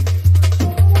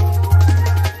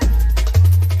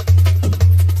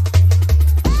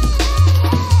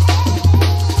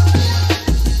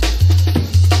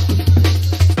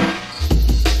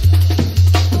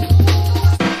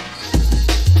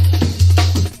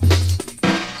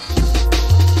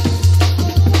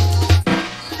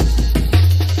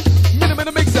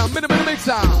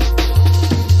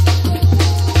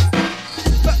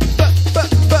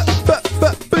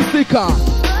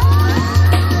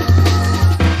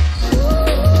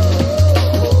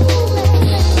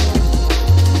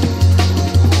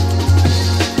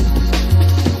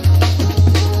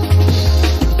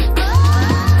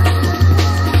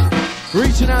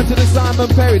 Reaching out to the Simon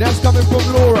Perry, that's coming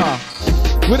from Laura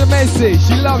with a message,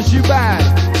 she loves you bad.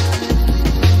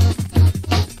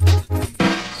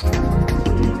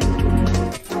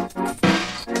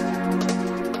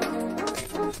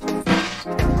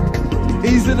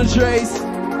 Ease in the trace,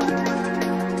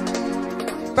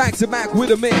 back to back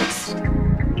with a mix.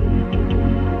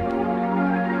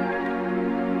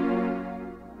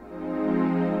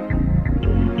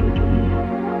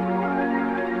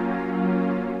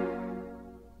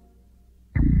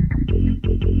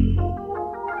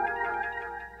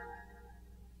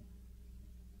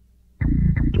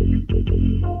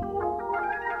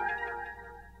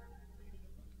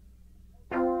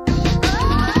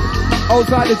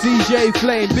 Outside the DJ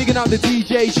Flame, bigging up the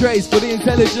DJ Trace for the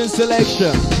intelligent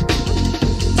selection.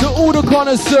 To all the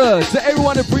connoisseurs, to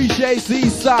everyone who appreciates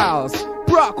these styles,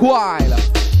 Brockwile.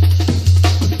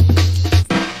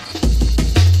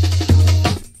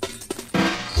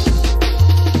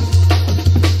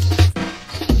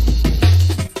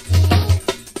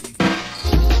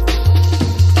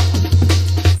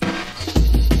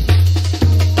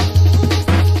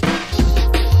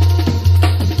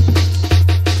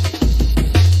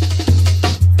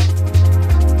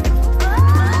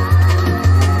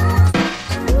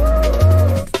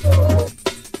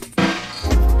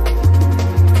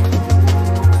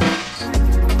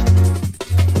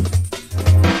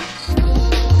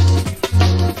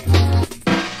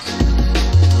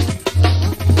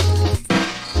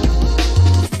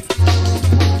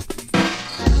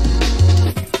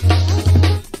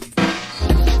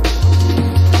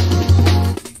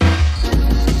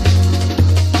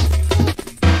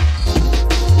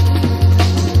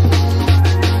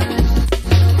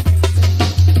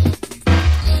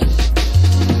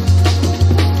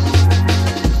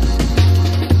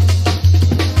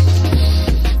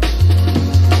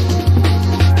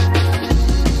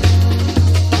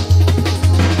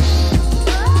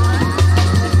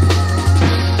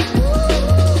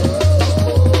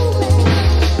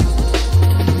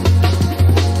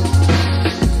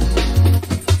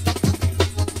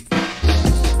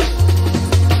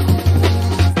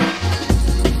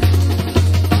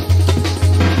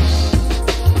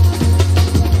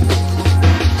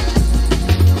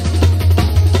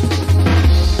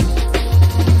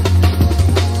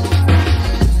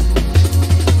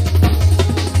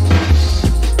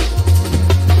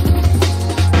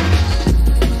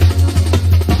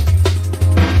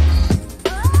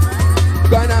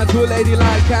 To a lady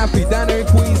like Kathy, down there in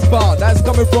Queen's Park, that's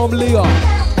coming from Leon.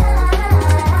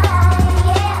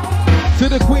 To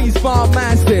the Queen's Park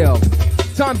Massive,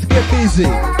 time to get busy.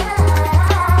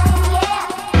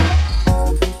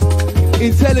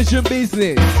 Intelligent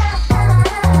business.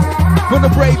 From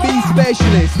the break beat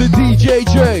specialist, the DJ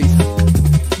Trace.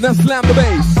 Now slam the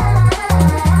bass.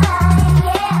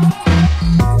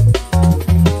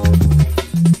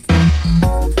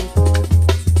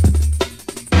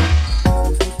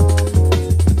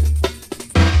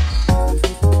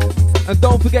 And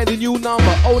don't forget the new number,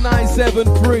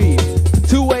 0973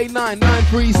 289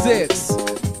 936.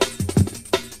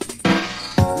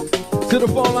 To the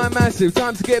phone line massive,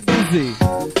 time to get busy.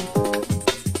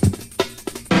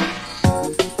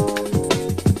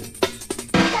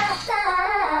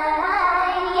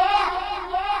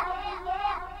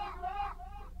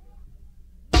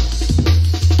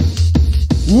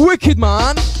 Wicked,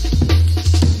 man.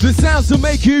 The sounds to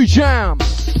make you jam.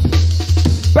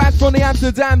 Back from the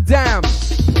Amsterdam Dam.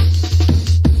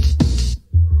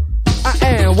 I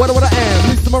am what I am.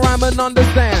 Listen to my rhyme and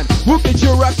understand. Look at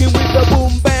you rocking with the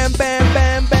boom, bam, bam,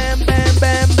 bam, bam, bam,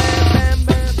 bam, bam, bam,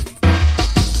 bam.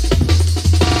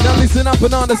 Now listen up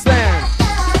and understand.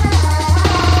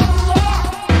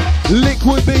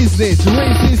 Liquid business,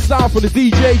 racing style for the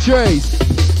DJ Trace.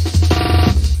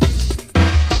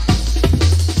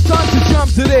 Time to jump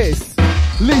to this.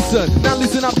 Listen, now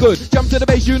listen up good. Jump to the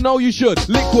bass, you know you should.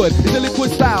 Liquid is a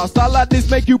liquid style. Style like this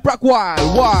make you rock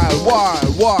wild, wild,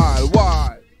 wild, wild,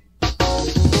 wild.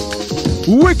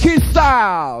 Wicked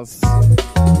styles.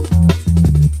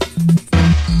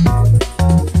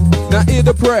 Now hear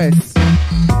the press.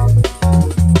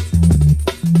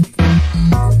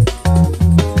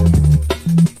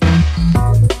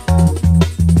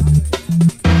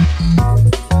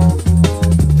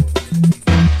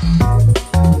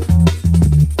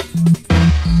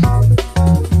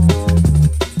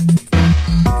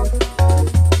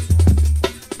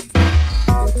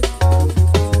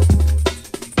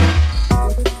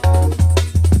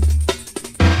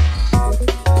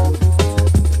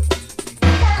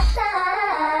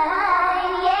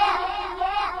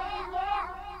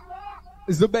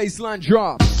 Is the bassline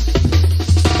drop.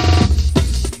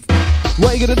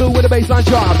 What you gonna do with the bassline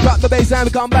drop? Drop the bass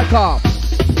and come back up.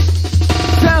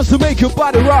 Sounds to make your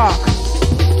body rock.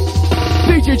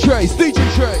 DJ Trace, DJ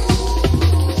Trace.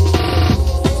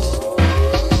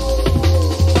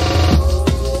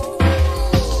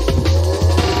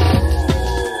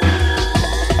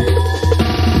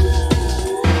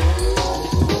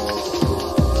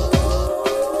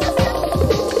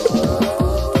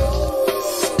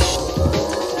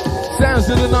 Sounds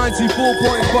in the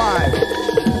 94.5.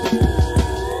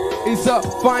 It's a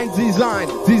fine design,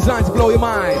 designed to blow your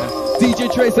mind. DJ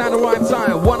Trace and the Ryme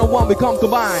Tyme, one-on-one become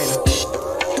combined.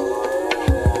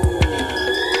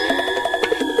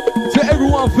 To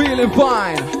everyone feeling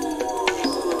fine.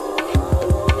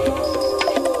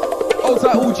 Also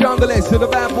all junglers to the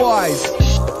bad boys.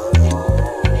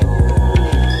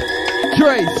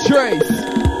 Trace, Trace.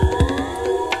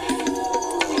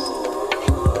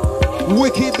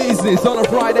 Wicked business on a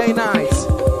Friday night.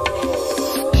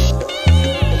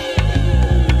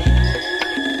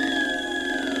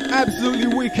 Absolutely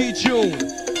wicked tune.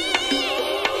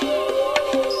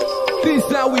 This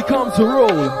is how we come to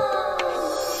roll.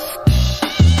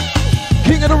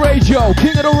 King of the radio,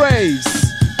 king of the raves.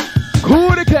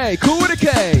 Kool K, Kool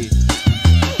K.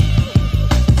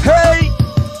 Hey!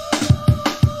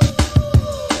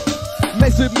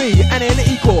 Mess with me and then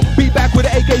equal. Be back with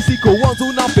the AK sequel. Won't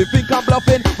do nothing. Think I'm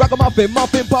bluffing. Ragamuffin,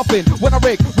 muffin, puffin. When I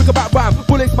rig about rhyme.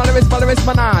 Bullets, my lyrics,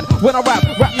 my nine. When I rap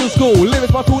new school.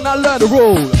 Lyrics, my tool, now learn the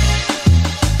rule.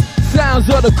 Sounds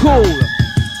of the cool.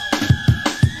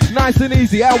 Nice and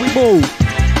easy, how we move.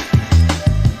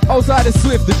 Outside the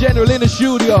Swift, the general in the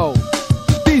studio.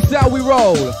 This is how we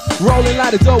roll. Rolling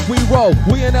like the dope we roll.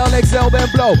 We in LXL then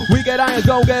blow. We get iron,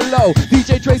 don't get low.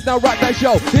 DJ Trace now rock that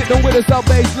show. Hit them with a sub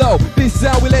bass low. This is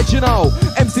how we let you know.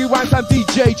 MC Ryme Tyme,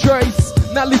 DJ Trace.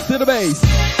 Now listen to the bass.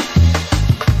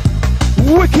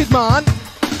 Wicked man.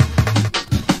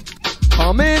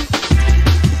 Come in.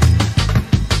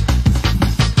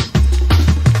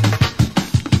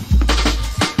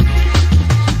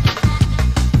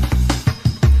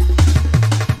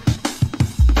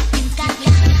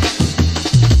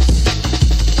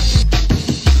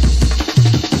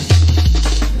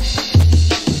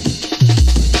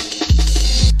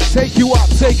 Take you up,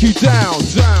 take you down,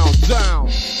 down, down.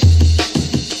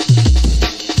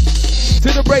 To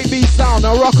the breakbeat sound,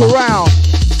 now rock around.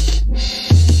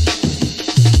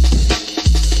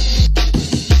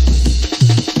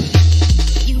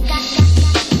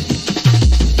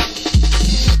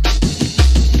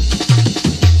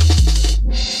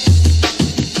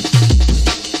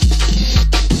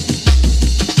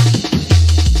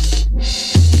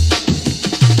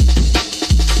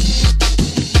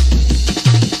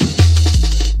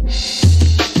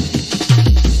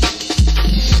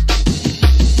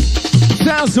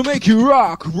 To make you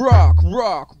rock, rock,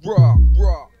 rock, rock,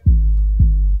 rock.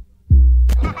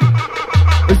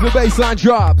 As the bassline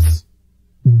drops.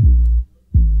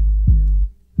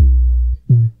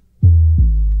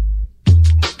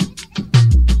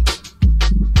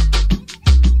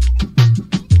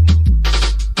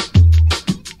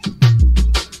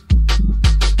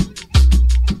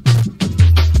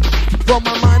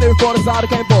 for the side I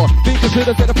came for. Finger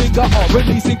should've set a finger up.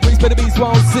 Releasing grease, but the beats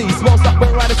won't cease. Won't stop,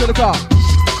 went right into the top.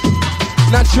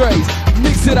 Now trace,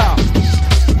 mix it up.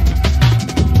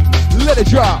 Let it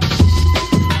drop.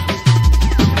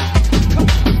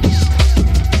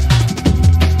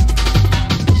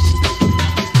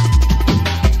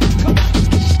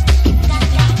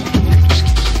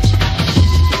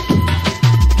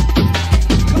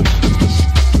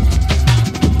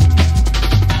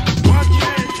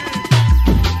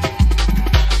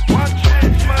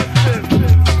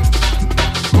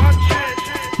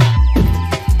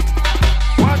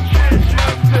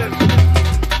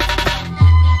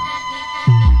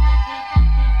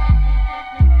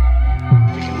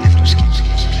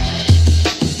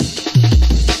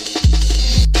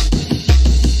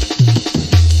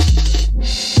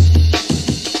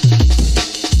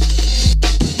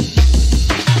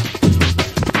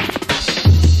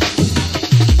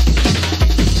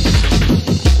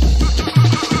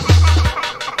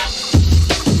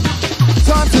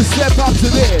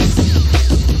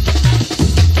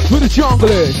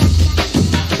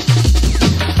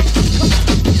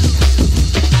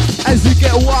 As you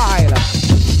get wild,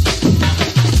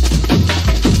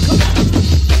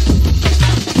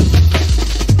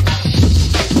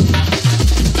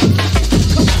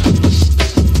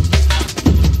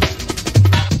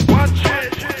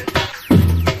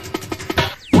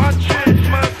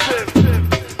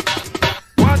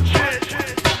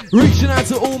 reaching out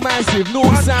to all massive,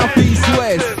 north, south, east,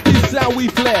 west. This is how we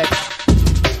flex.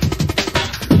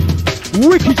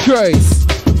 Wicked Trace,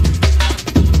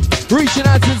 reaching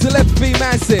out to the left, be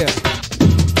massive.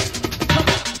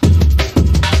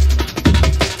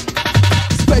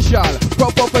 Special,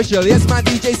 proper official, yes my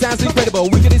DJ sounds incredible.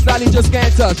 Wicked and slightly just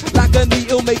can't touch. Like a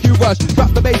needle make you rush.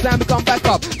 Drop the bass and we come back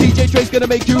up. DJ Trace gonna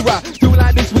make you rock. Do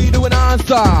like this, we do it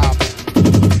non-stop.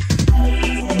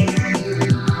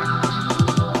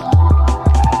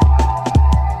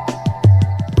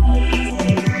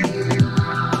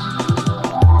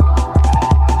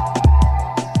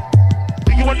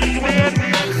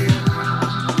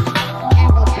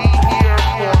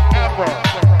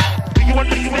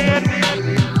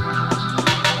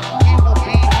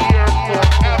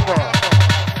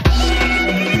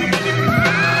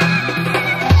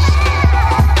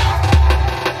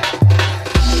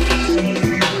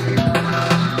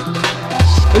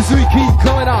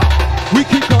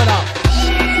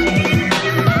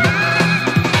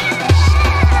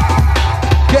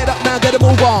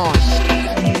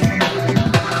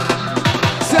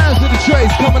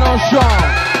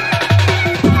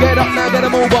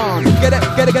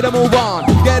 Get it, move on.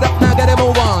 Get up now, get it,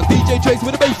 move on. DJ Trace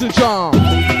with a bass and charm.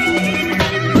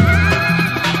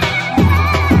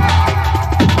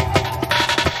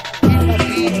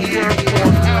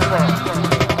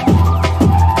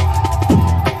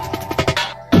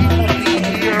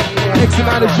 X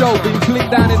amount of show being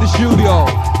clicked down in the studio.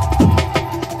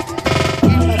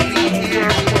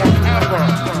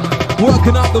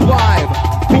 Working up the vibe.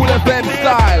 Kool FM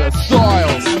style.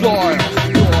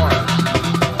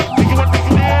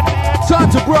 Time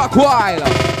to rock wild.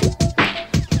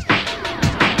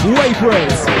 Wait for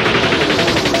it.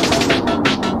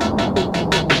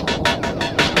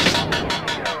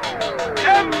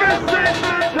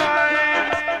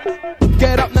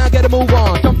 Get up now, get a move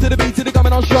on. Jump to the beat, to the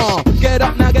coming on strong. Get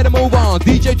up now, get a move on.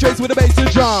 DJ Trace with a bass and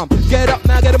drum. Get up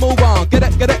now, get a move on. Get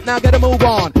it now, get a move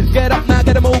on. Get up now,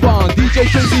 get a move on. DJ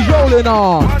Trace is rolling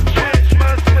on.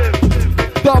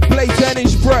 Dub plate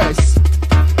 10-inch press.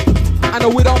 I know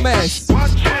we don't mess.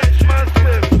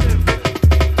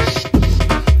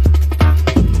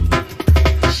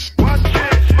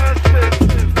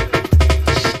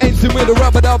 Entering with a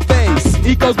rubber dub bass.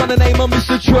 He goes by the name of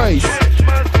Mr. Trace.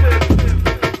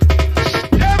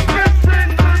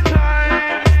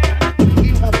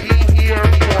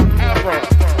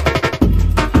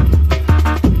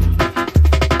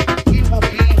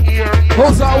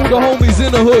 Also all the homies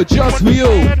in the hood, just for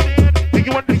you.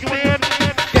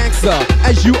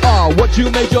 As you are, what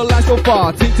you made your life so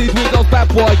far. Tinted windows, bad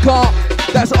boy car.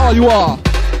 That's all you are. To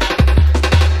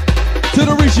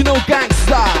the original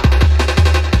gangster.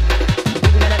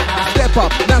 Step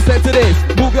up, now step to this.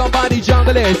 Move your body,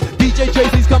 junglers. DJ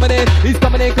Trace, he's coming in,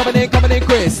 coming in,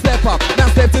 Chris. Step up, now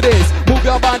step to this. Move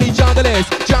your body, junglers.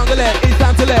 Jungler, it's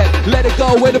time to let it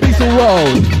go where the beats will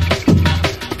roll.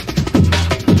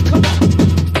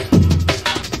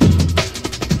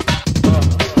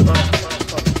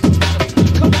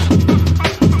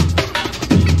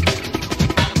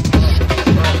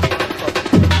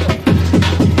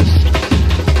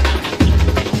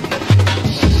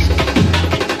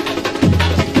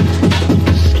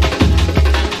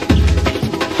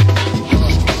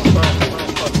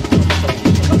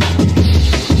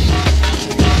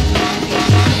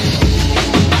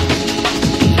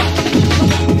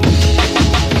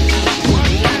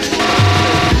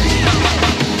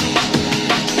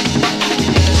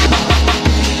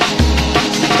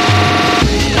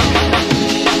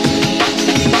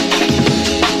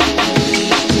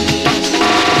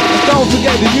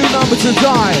 to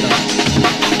dial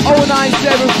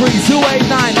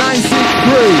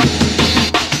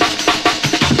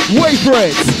 0973-289-963. Wait for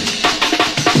it.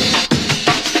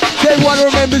 Everyone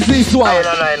remembers this one.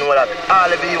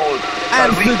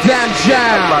 Amsterdam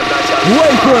Jam.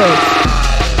 Wait for it.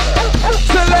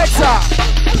 Selector.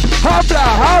 Habla,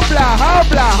 habla,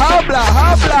 habla, habla,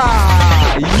 habla.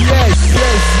 Yes,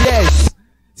 yes, yes.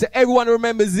 So everyone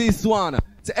remembers this one.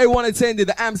 To everyone attended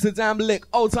the Amsterdam Lick,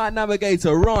 Old Tide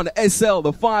Navigator, Ron, the SL,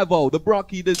 the 5-0, the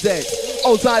Brocky, the Deck,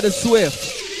 Old Tide the Swift,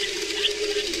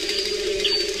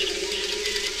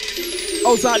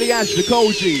 Old Tide the Ash, the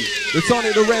Koji, the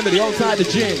Tonic, the Remedy, Old Tide the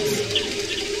Gins.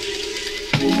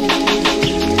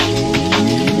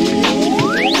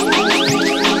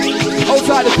 Old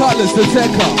Tide the Cutlass, the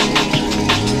Tekka.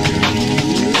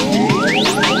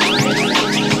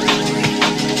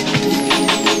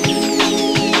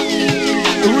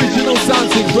 Original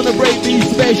something from the breakbeat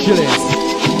specialist.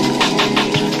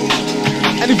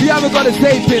 And if you haven't got a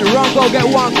tape in, run, go get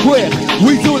one quick.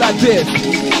 We do like this.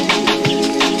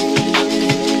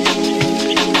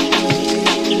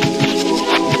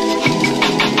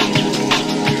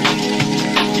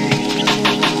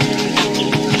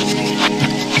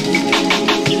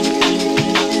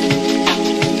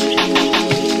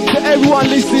 To everyone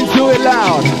listening to it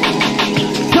loud,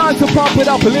 time to pump it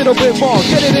up a little bit more.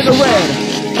 Get it in the red.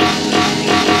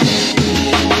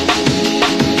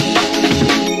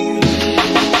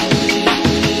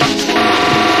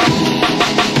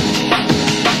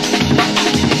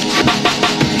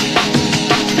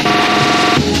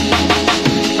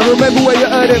 Remember where you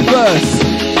heard it first.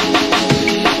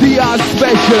 DR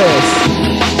Specialist.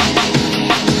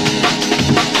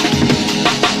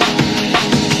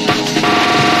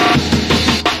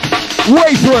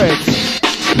 Wait for it.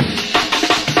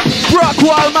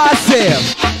 Brockwall Massive.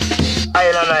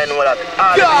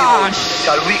 Gosh.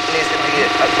 Shall weakness be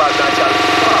as bad as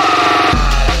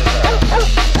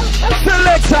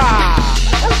Selector.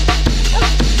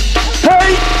 Hey.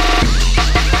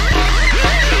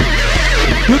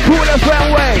 The Kool FM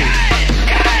way.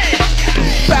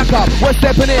 Back up, we're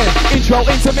stepping in. Intro,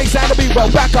 intermix, and the beat roll.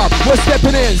 Back up, we're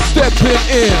stepping in. Stepping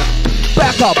in.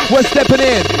 Back up, we're stepping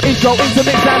in. Intro,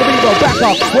 intermix, and the beat roll. Back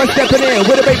up, we're stepping in.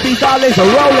 With a big beat style is a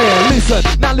rolling. Listen,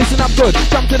 now listen up good.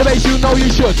 Jump to the bass, you know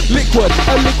you should. Liquid,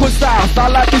 a liquid style.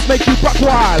 Style like this make you buck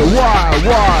wild. Why?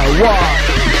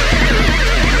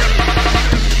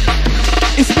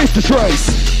 It's Mr.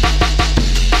 Trace.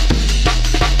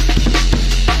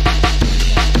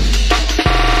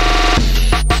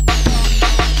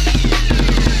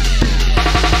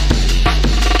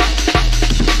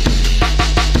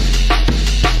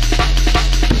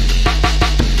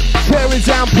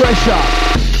 Down pressure.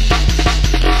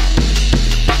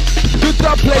 The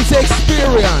dub place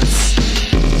experience.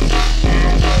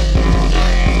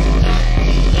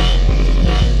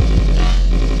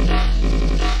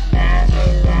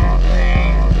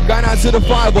 Going out to the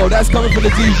 5-0, that's coming from the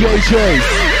DJ Chase.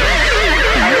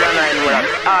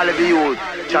 all of you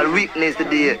shall witness the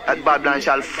day that Babylon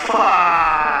shall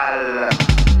fall.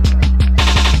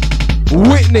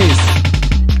 Witness.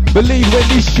 Believe when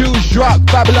these shoes drop,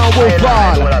 Babylon will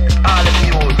fall. All of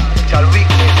you shall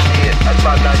witness the day that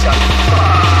Babylon shall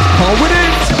fall. Come with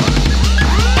it.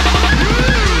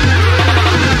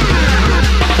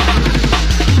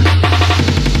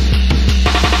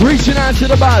 Reaching out to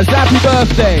the buzz, happy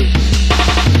birthday.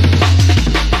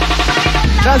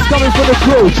 That's coming from the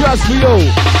crew, just for you.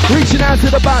 Reaching out to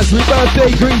the buzz with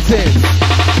birthday greetings.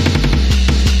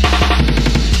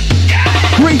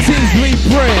 Greetings we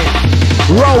bring.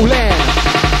 Rolling.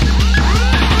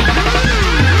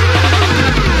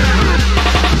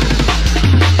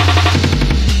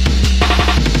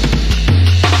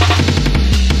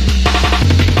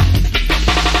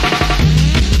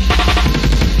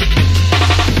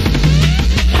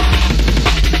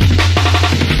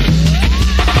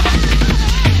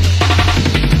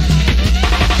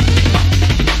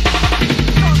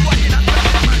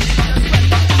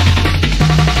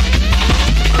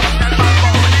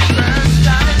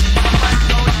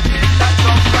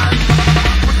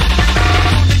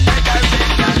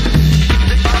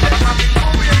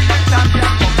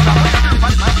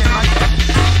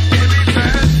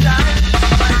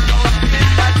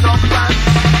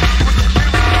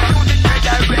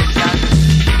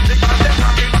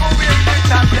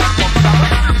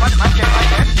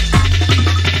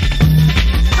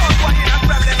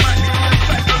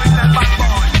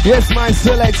 Yes, my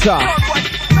selector.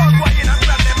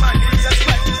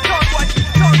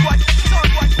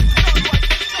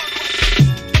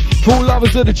 Full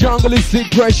lovers of the jungle is sick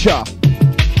pressure.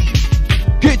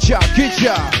 Get ya, get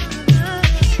ya.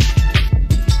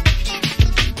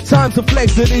 Time to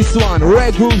flex to this one,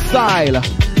 red groove style.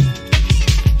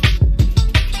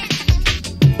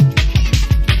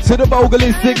 To the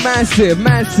vocalistic massive.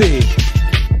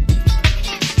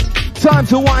 Time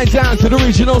to wind down to the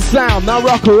original sound, now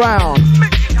rock around.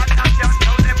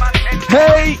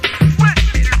 Hey!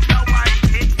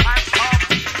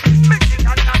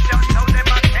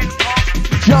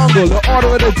 Jungle, the order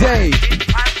of the day.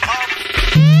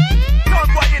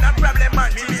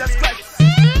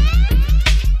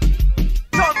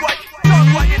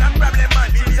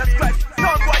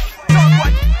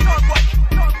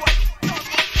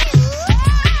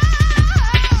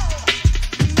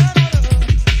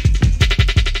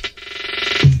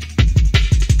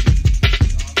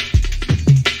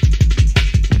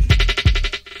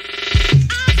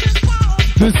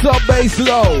 The sub bass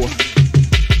low.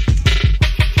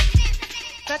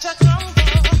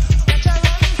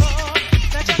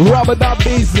 Rubber dub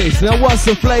business. Now what's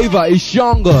the flavor? It's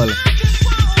jungle.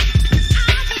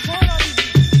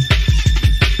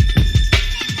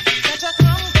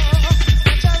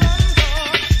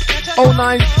 Oh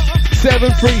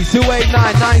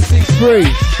 973-289-963.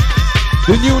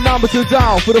 The new number to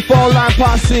dial for the 4-line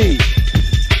posse.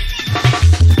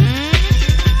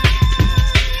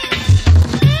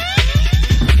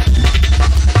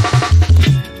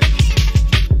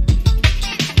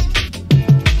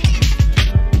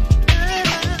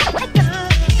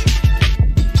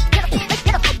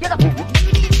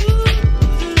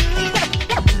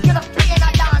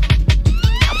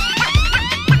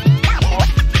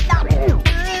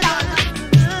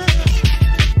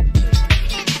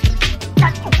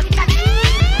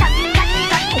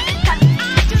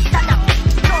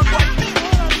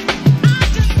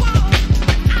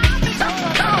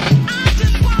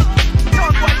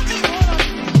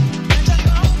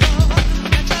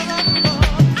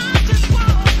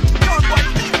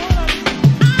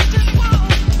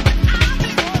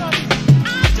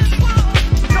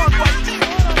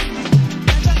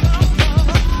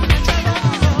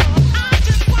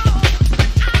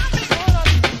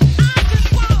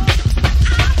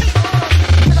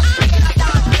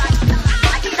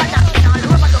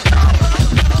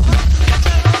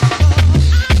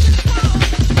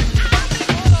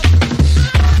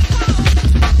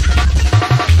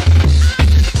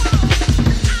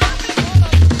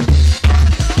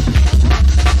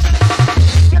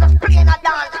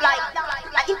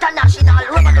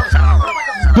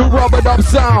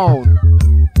 Sound.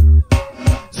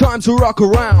 Time to rock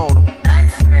around.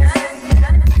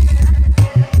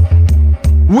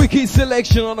 Wicked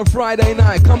selection on a Friday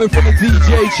night coming from the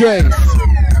DJ Trace.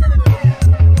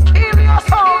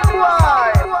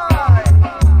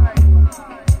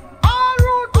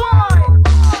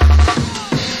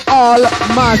 All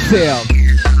myself.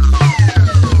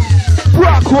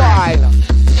 Rock wild.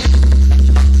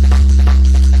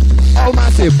 All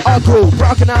massive, all groove,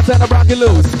 rockin' out and rockin'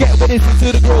 loose. Get with it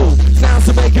into the groove, sounds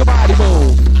to make your body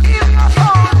move.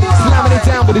 Slamming it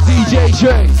down with the DJ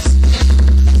Trace.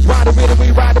 Ride the rhythm,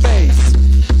 we ride the bass.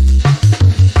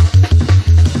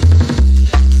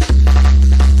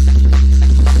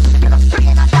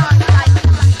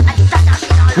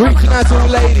 Reaching out to all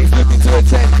ladies, looking to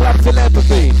attend club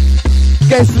telepathy.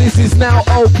 Guest list is now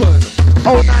open.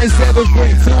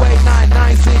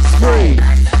 0973-289-963.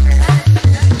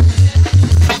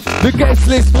 The guest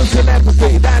list for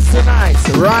telepathy, that's tonight,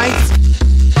 right?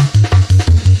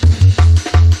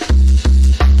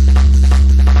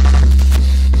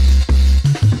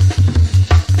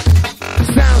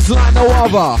 Sounds like no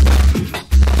other.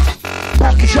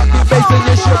 Pocket shot your face and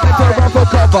your shirt and turn around for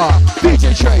cover.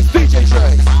 DJ Trace, DJ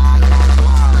Trace.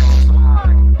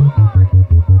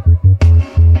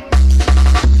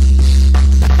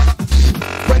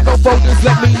 Break up voters,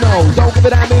 let me know. Don't give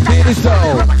it out in being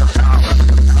so.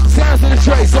 Sounds of the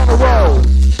Trace on the road.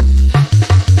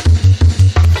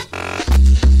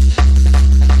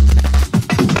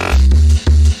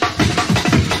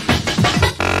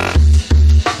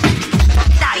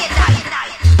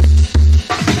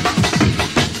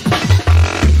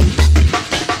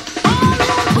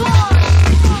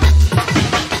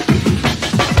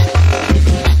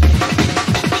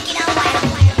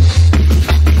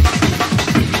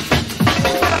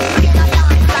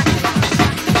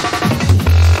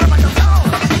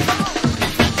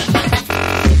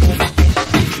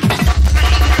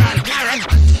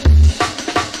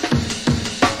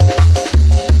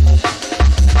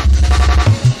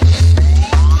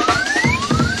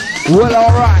 Well,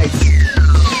 alright.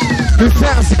 The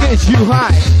sounds to get you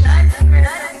high.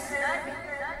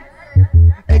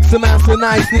 X amount of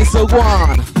niceness of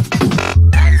one.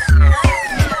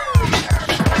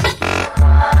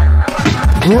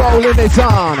 Rolling it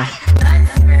on.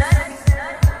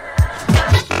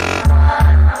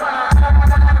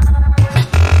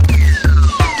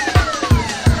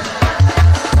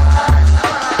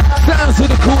 Sounds of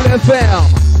the Kool FM.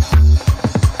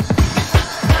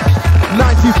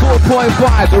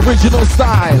 94.5, original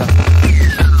style.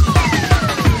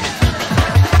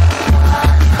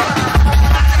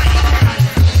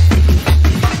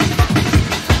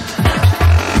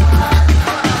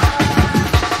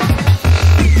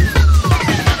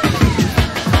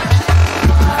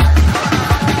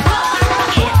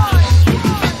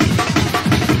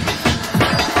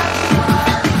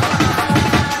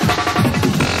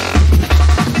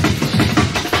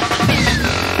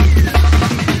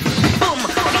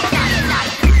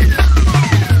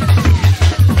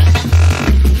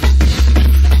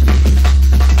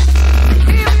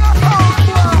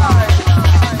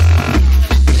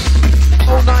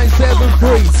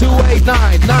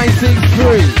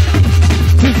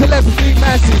 To celebrity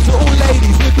masses, to all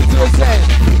ladies looking to attend.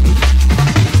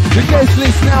 The guest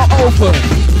list now open.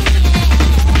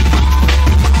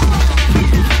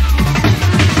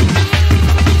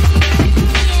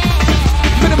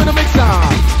 Minimum mixer.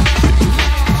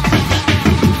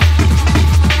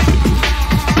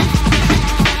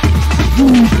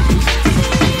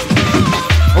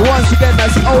 Once again,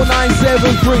 that's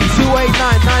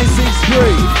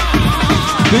 0973-289-963.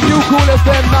 The new Kool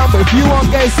FM number, if you want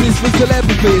guest list for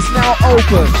celebrity, it's now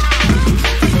open.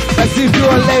 That's if you're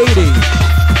a lady.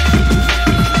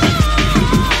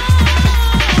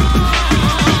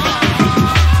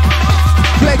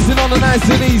 Flexing on the nice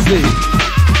and easy.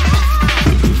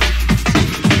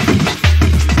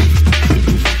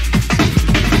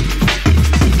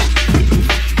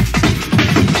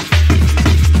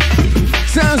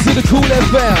 Sounds of the Kool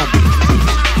FM.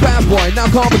 Bad boy, now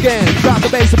calm again. Drop the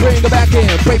bass and bring it back in.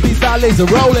 Breakbeat style laser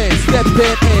rolling, step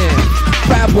it in.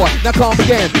 Bad boy, now calm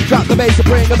again. Drop the bass and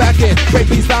bring it back in.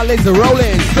 Breakbeat style laser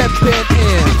rolling, step it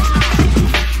in.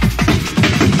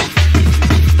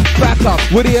 Back up,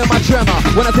 would you hear my tremor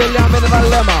when I tell you I'm in a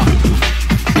dilemma?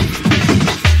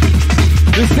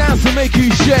 The sounds to make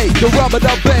you shake, the rubber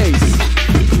dub bass.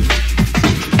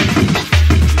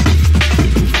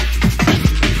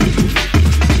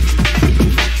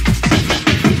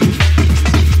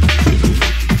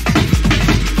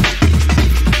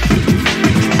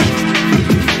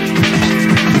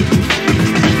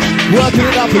 Working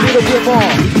it up a little bit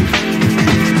more.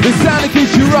 The sound that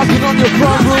keeps you rocking on your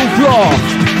front room floor.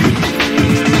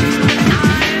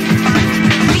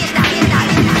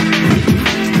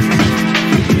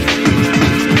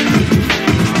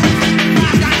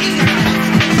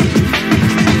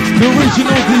 The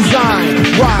original design.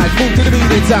 Right, move to the beat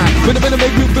in time. When the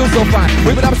make you feel so fine.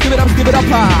 Wave it up, skip it up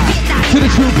high. To the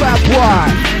true clap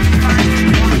wide.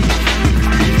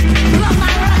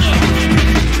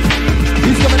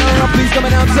 He's coming on up, he's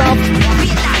coming out top.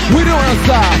 We don't want to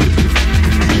stop.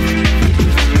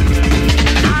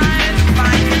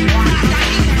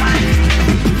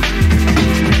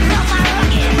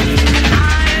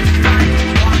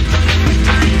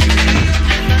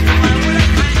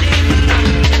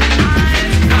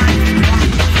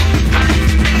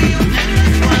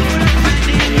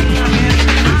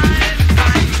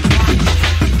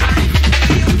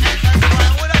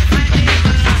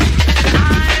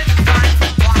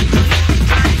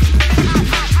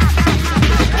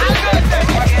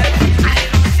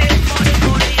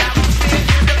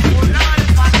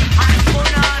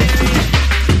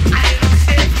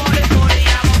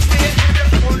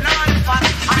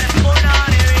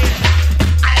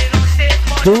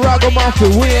 The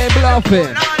ragamuffin, we ain't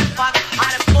bluffing.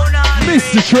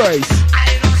 Mr. Trace.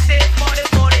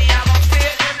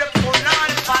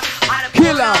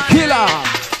 Killer, killer.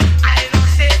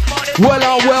 Well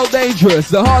on, well dangerous.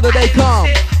 The harder they come.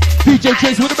 DJ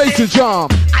Trace with a bass and drum.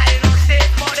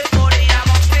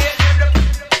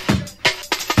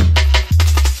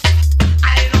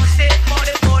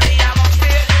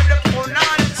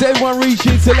 So everyone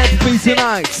reaching telepathy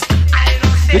tonight.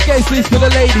 The guest list for the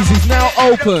ladies is now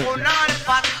open.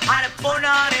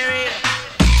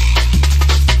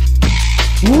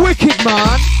 Wicked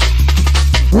man.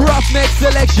 Roughneck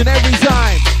selection every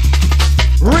time.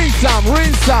 Rinse some,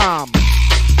 rinse some.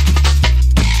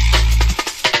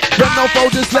 Don't know if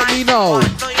just let me know.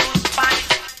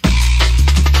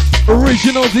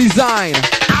 Original design.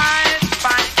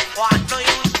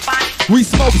 We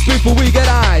smoke before we get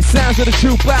high. Sounds of the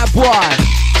true bad boy.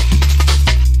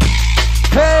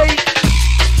 Hey,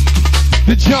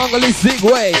 the jungle is big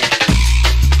way.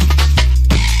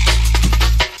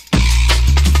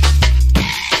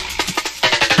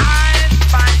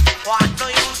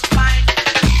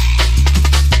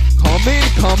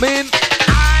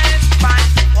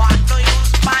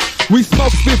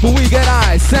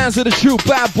 Sounds of the true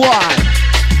bad boy.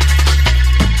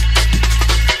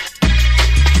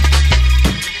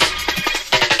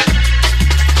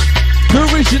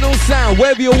 The original sound,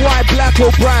 whether you're white, black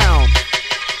or brown.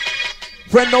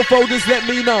 Friend or foe, just let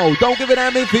me know. Don't give a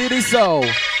damn if it is so.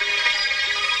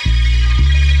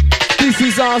 This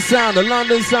is our sound, the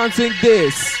London sound, think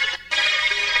this.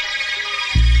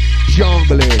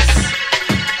 Junglist.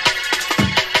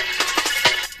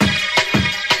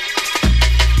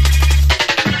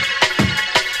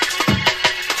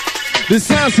 The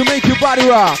sounds to make your body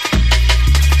rock.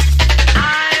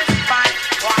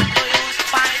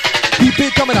 Keep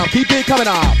it coming up, keep it coming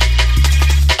up.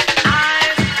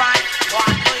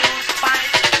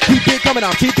 Keep it coming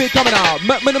up, keep it coming up.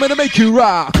 Make you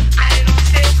rock.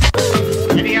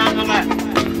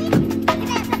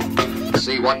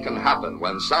 See what can happen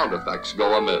when sound effects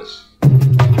go amiss.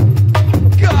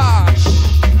 Gosh!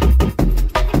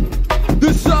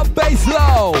 The sub bass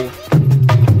low.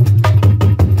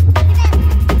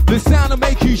 The sound will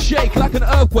make you shake like an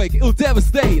earthquake. It'll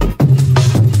devastate.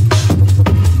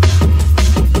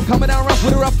 Coming down rough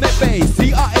with a roughneck bass.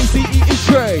 T-R-A-C-E is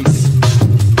Trace.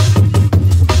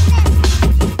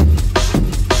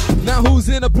 Now who's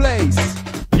in a place?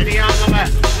 Ready on the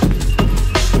left.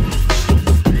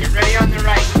 Get ready on the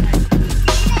right.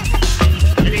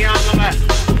 Ready on the left.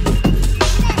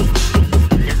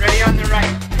 Get ready on the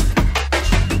right.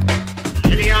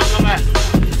 Ready on the left.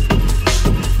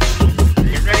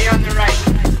 Get ready on the right.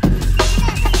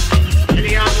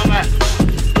 Ready on the left.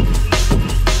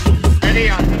 Ready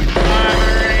on the right.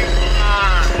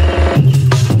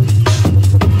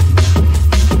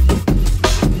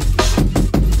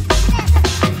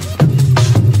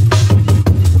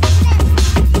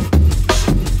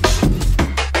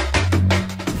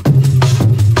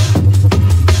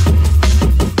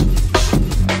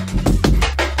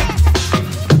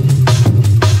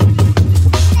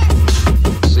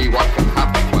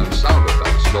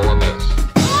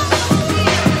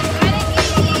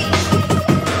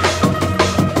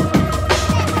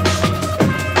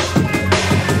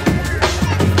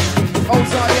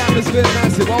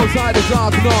 Outside the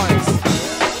dark noise.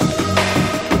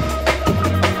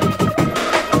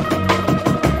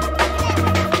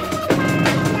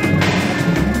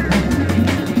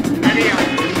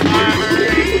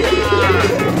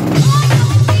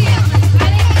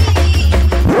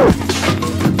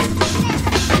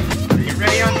 Get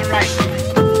ready on the right.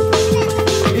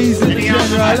 Easy the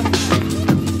general.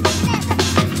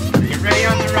 Get ready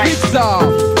on the right. Fix up.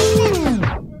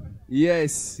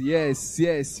 Yes, yes,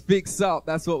 yes. Fix up.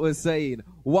 That's what we're saying.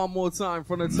 One more time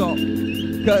from the top.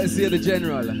 Courtesy of the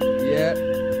general. Yeah.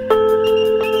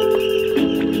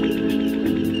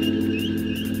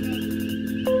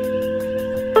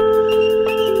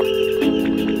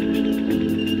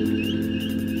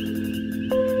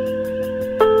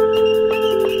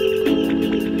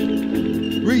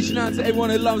 Reaching out to everyone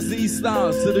who loves these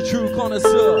styles, to the true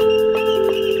connoisseur.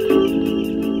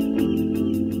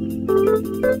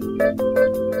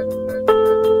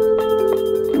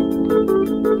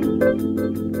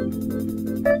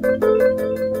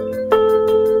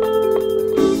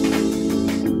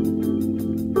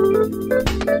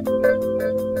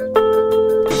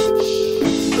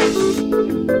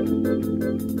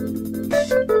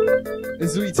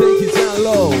 As we take it down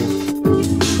low,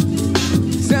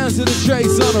 sounds of the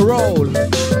trace on a roll.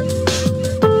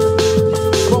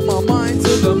 From my mind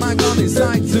to the mic on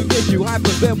inside to get you hype,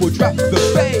 and then we'll drop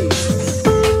the bass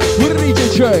with a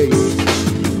DJ Trace.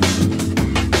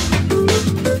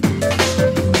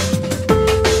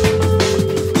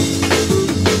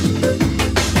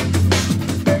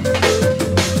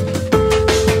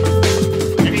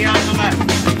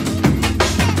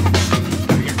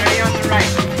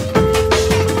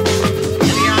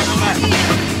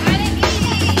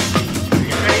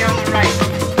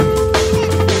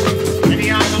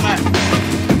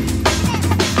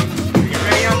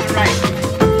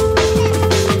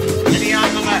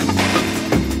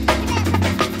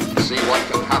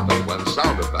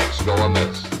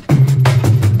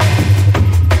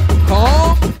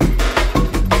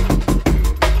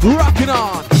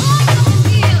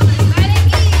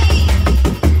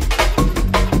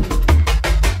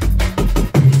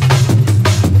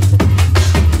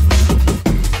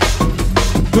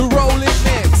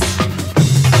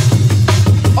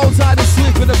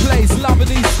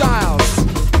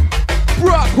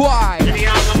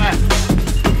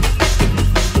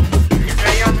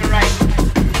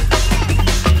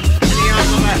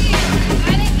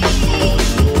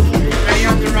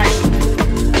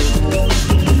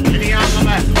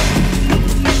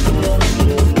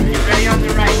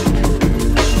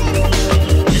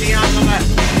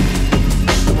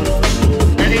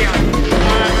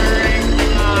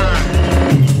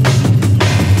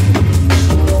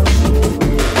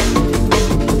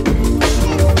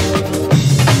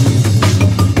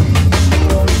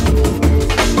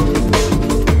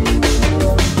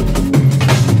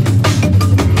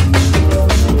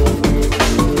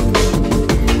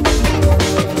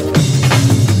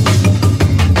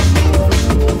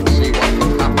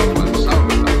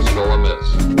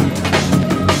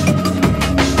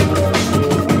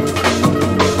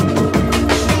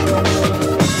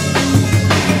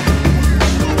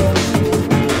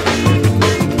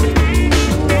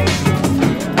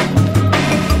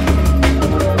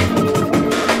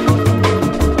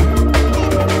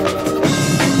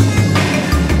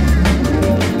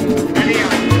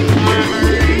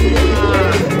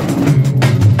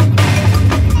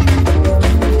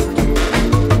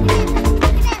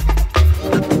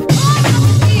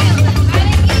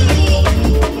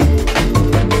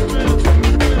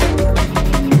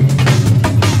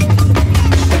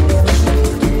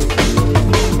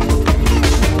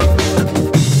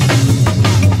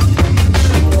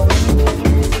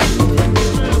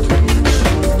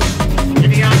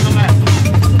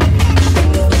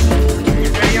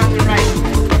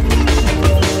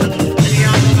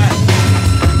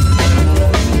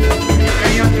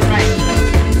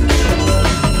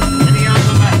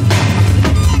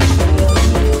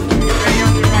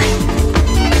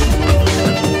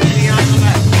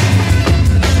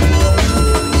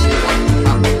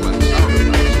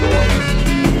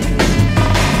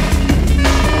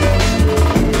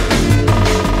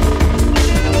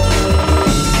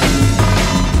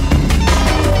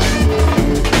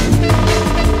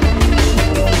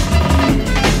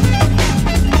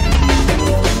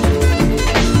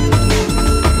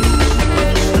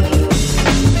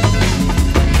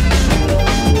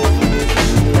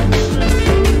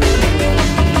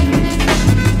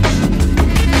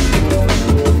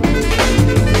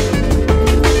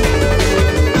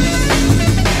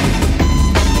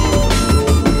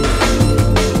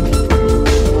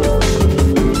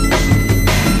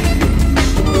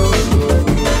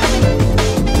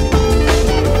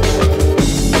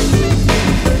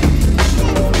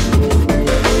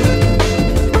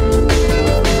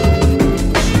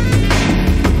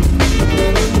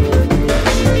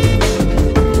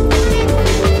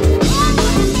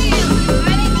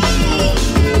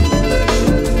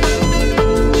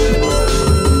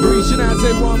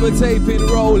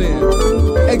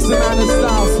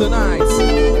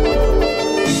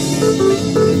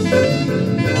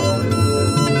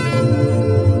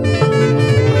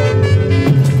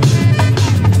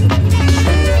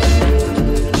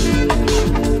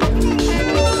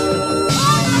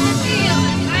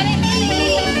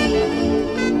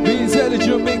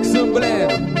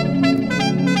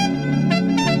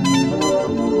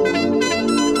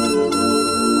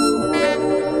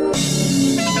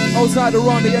 Outside the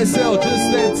Ron, the SL,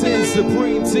 just them 10,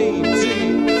 Supreme Team.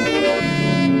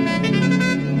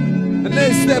 And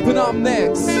they're stepping up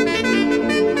next.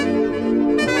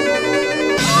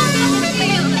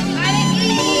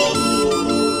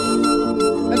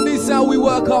 And this is how we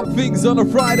work up things on a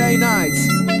Friday night.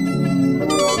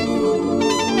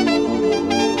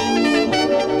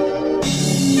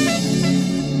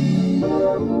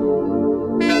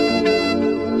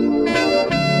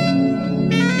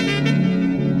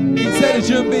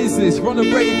 Intelligent business from the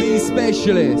Brave Bee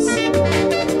Specialist.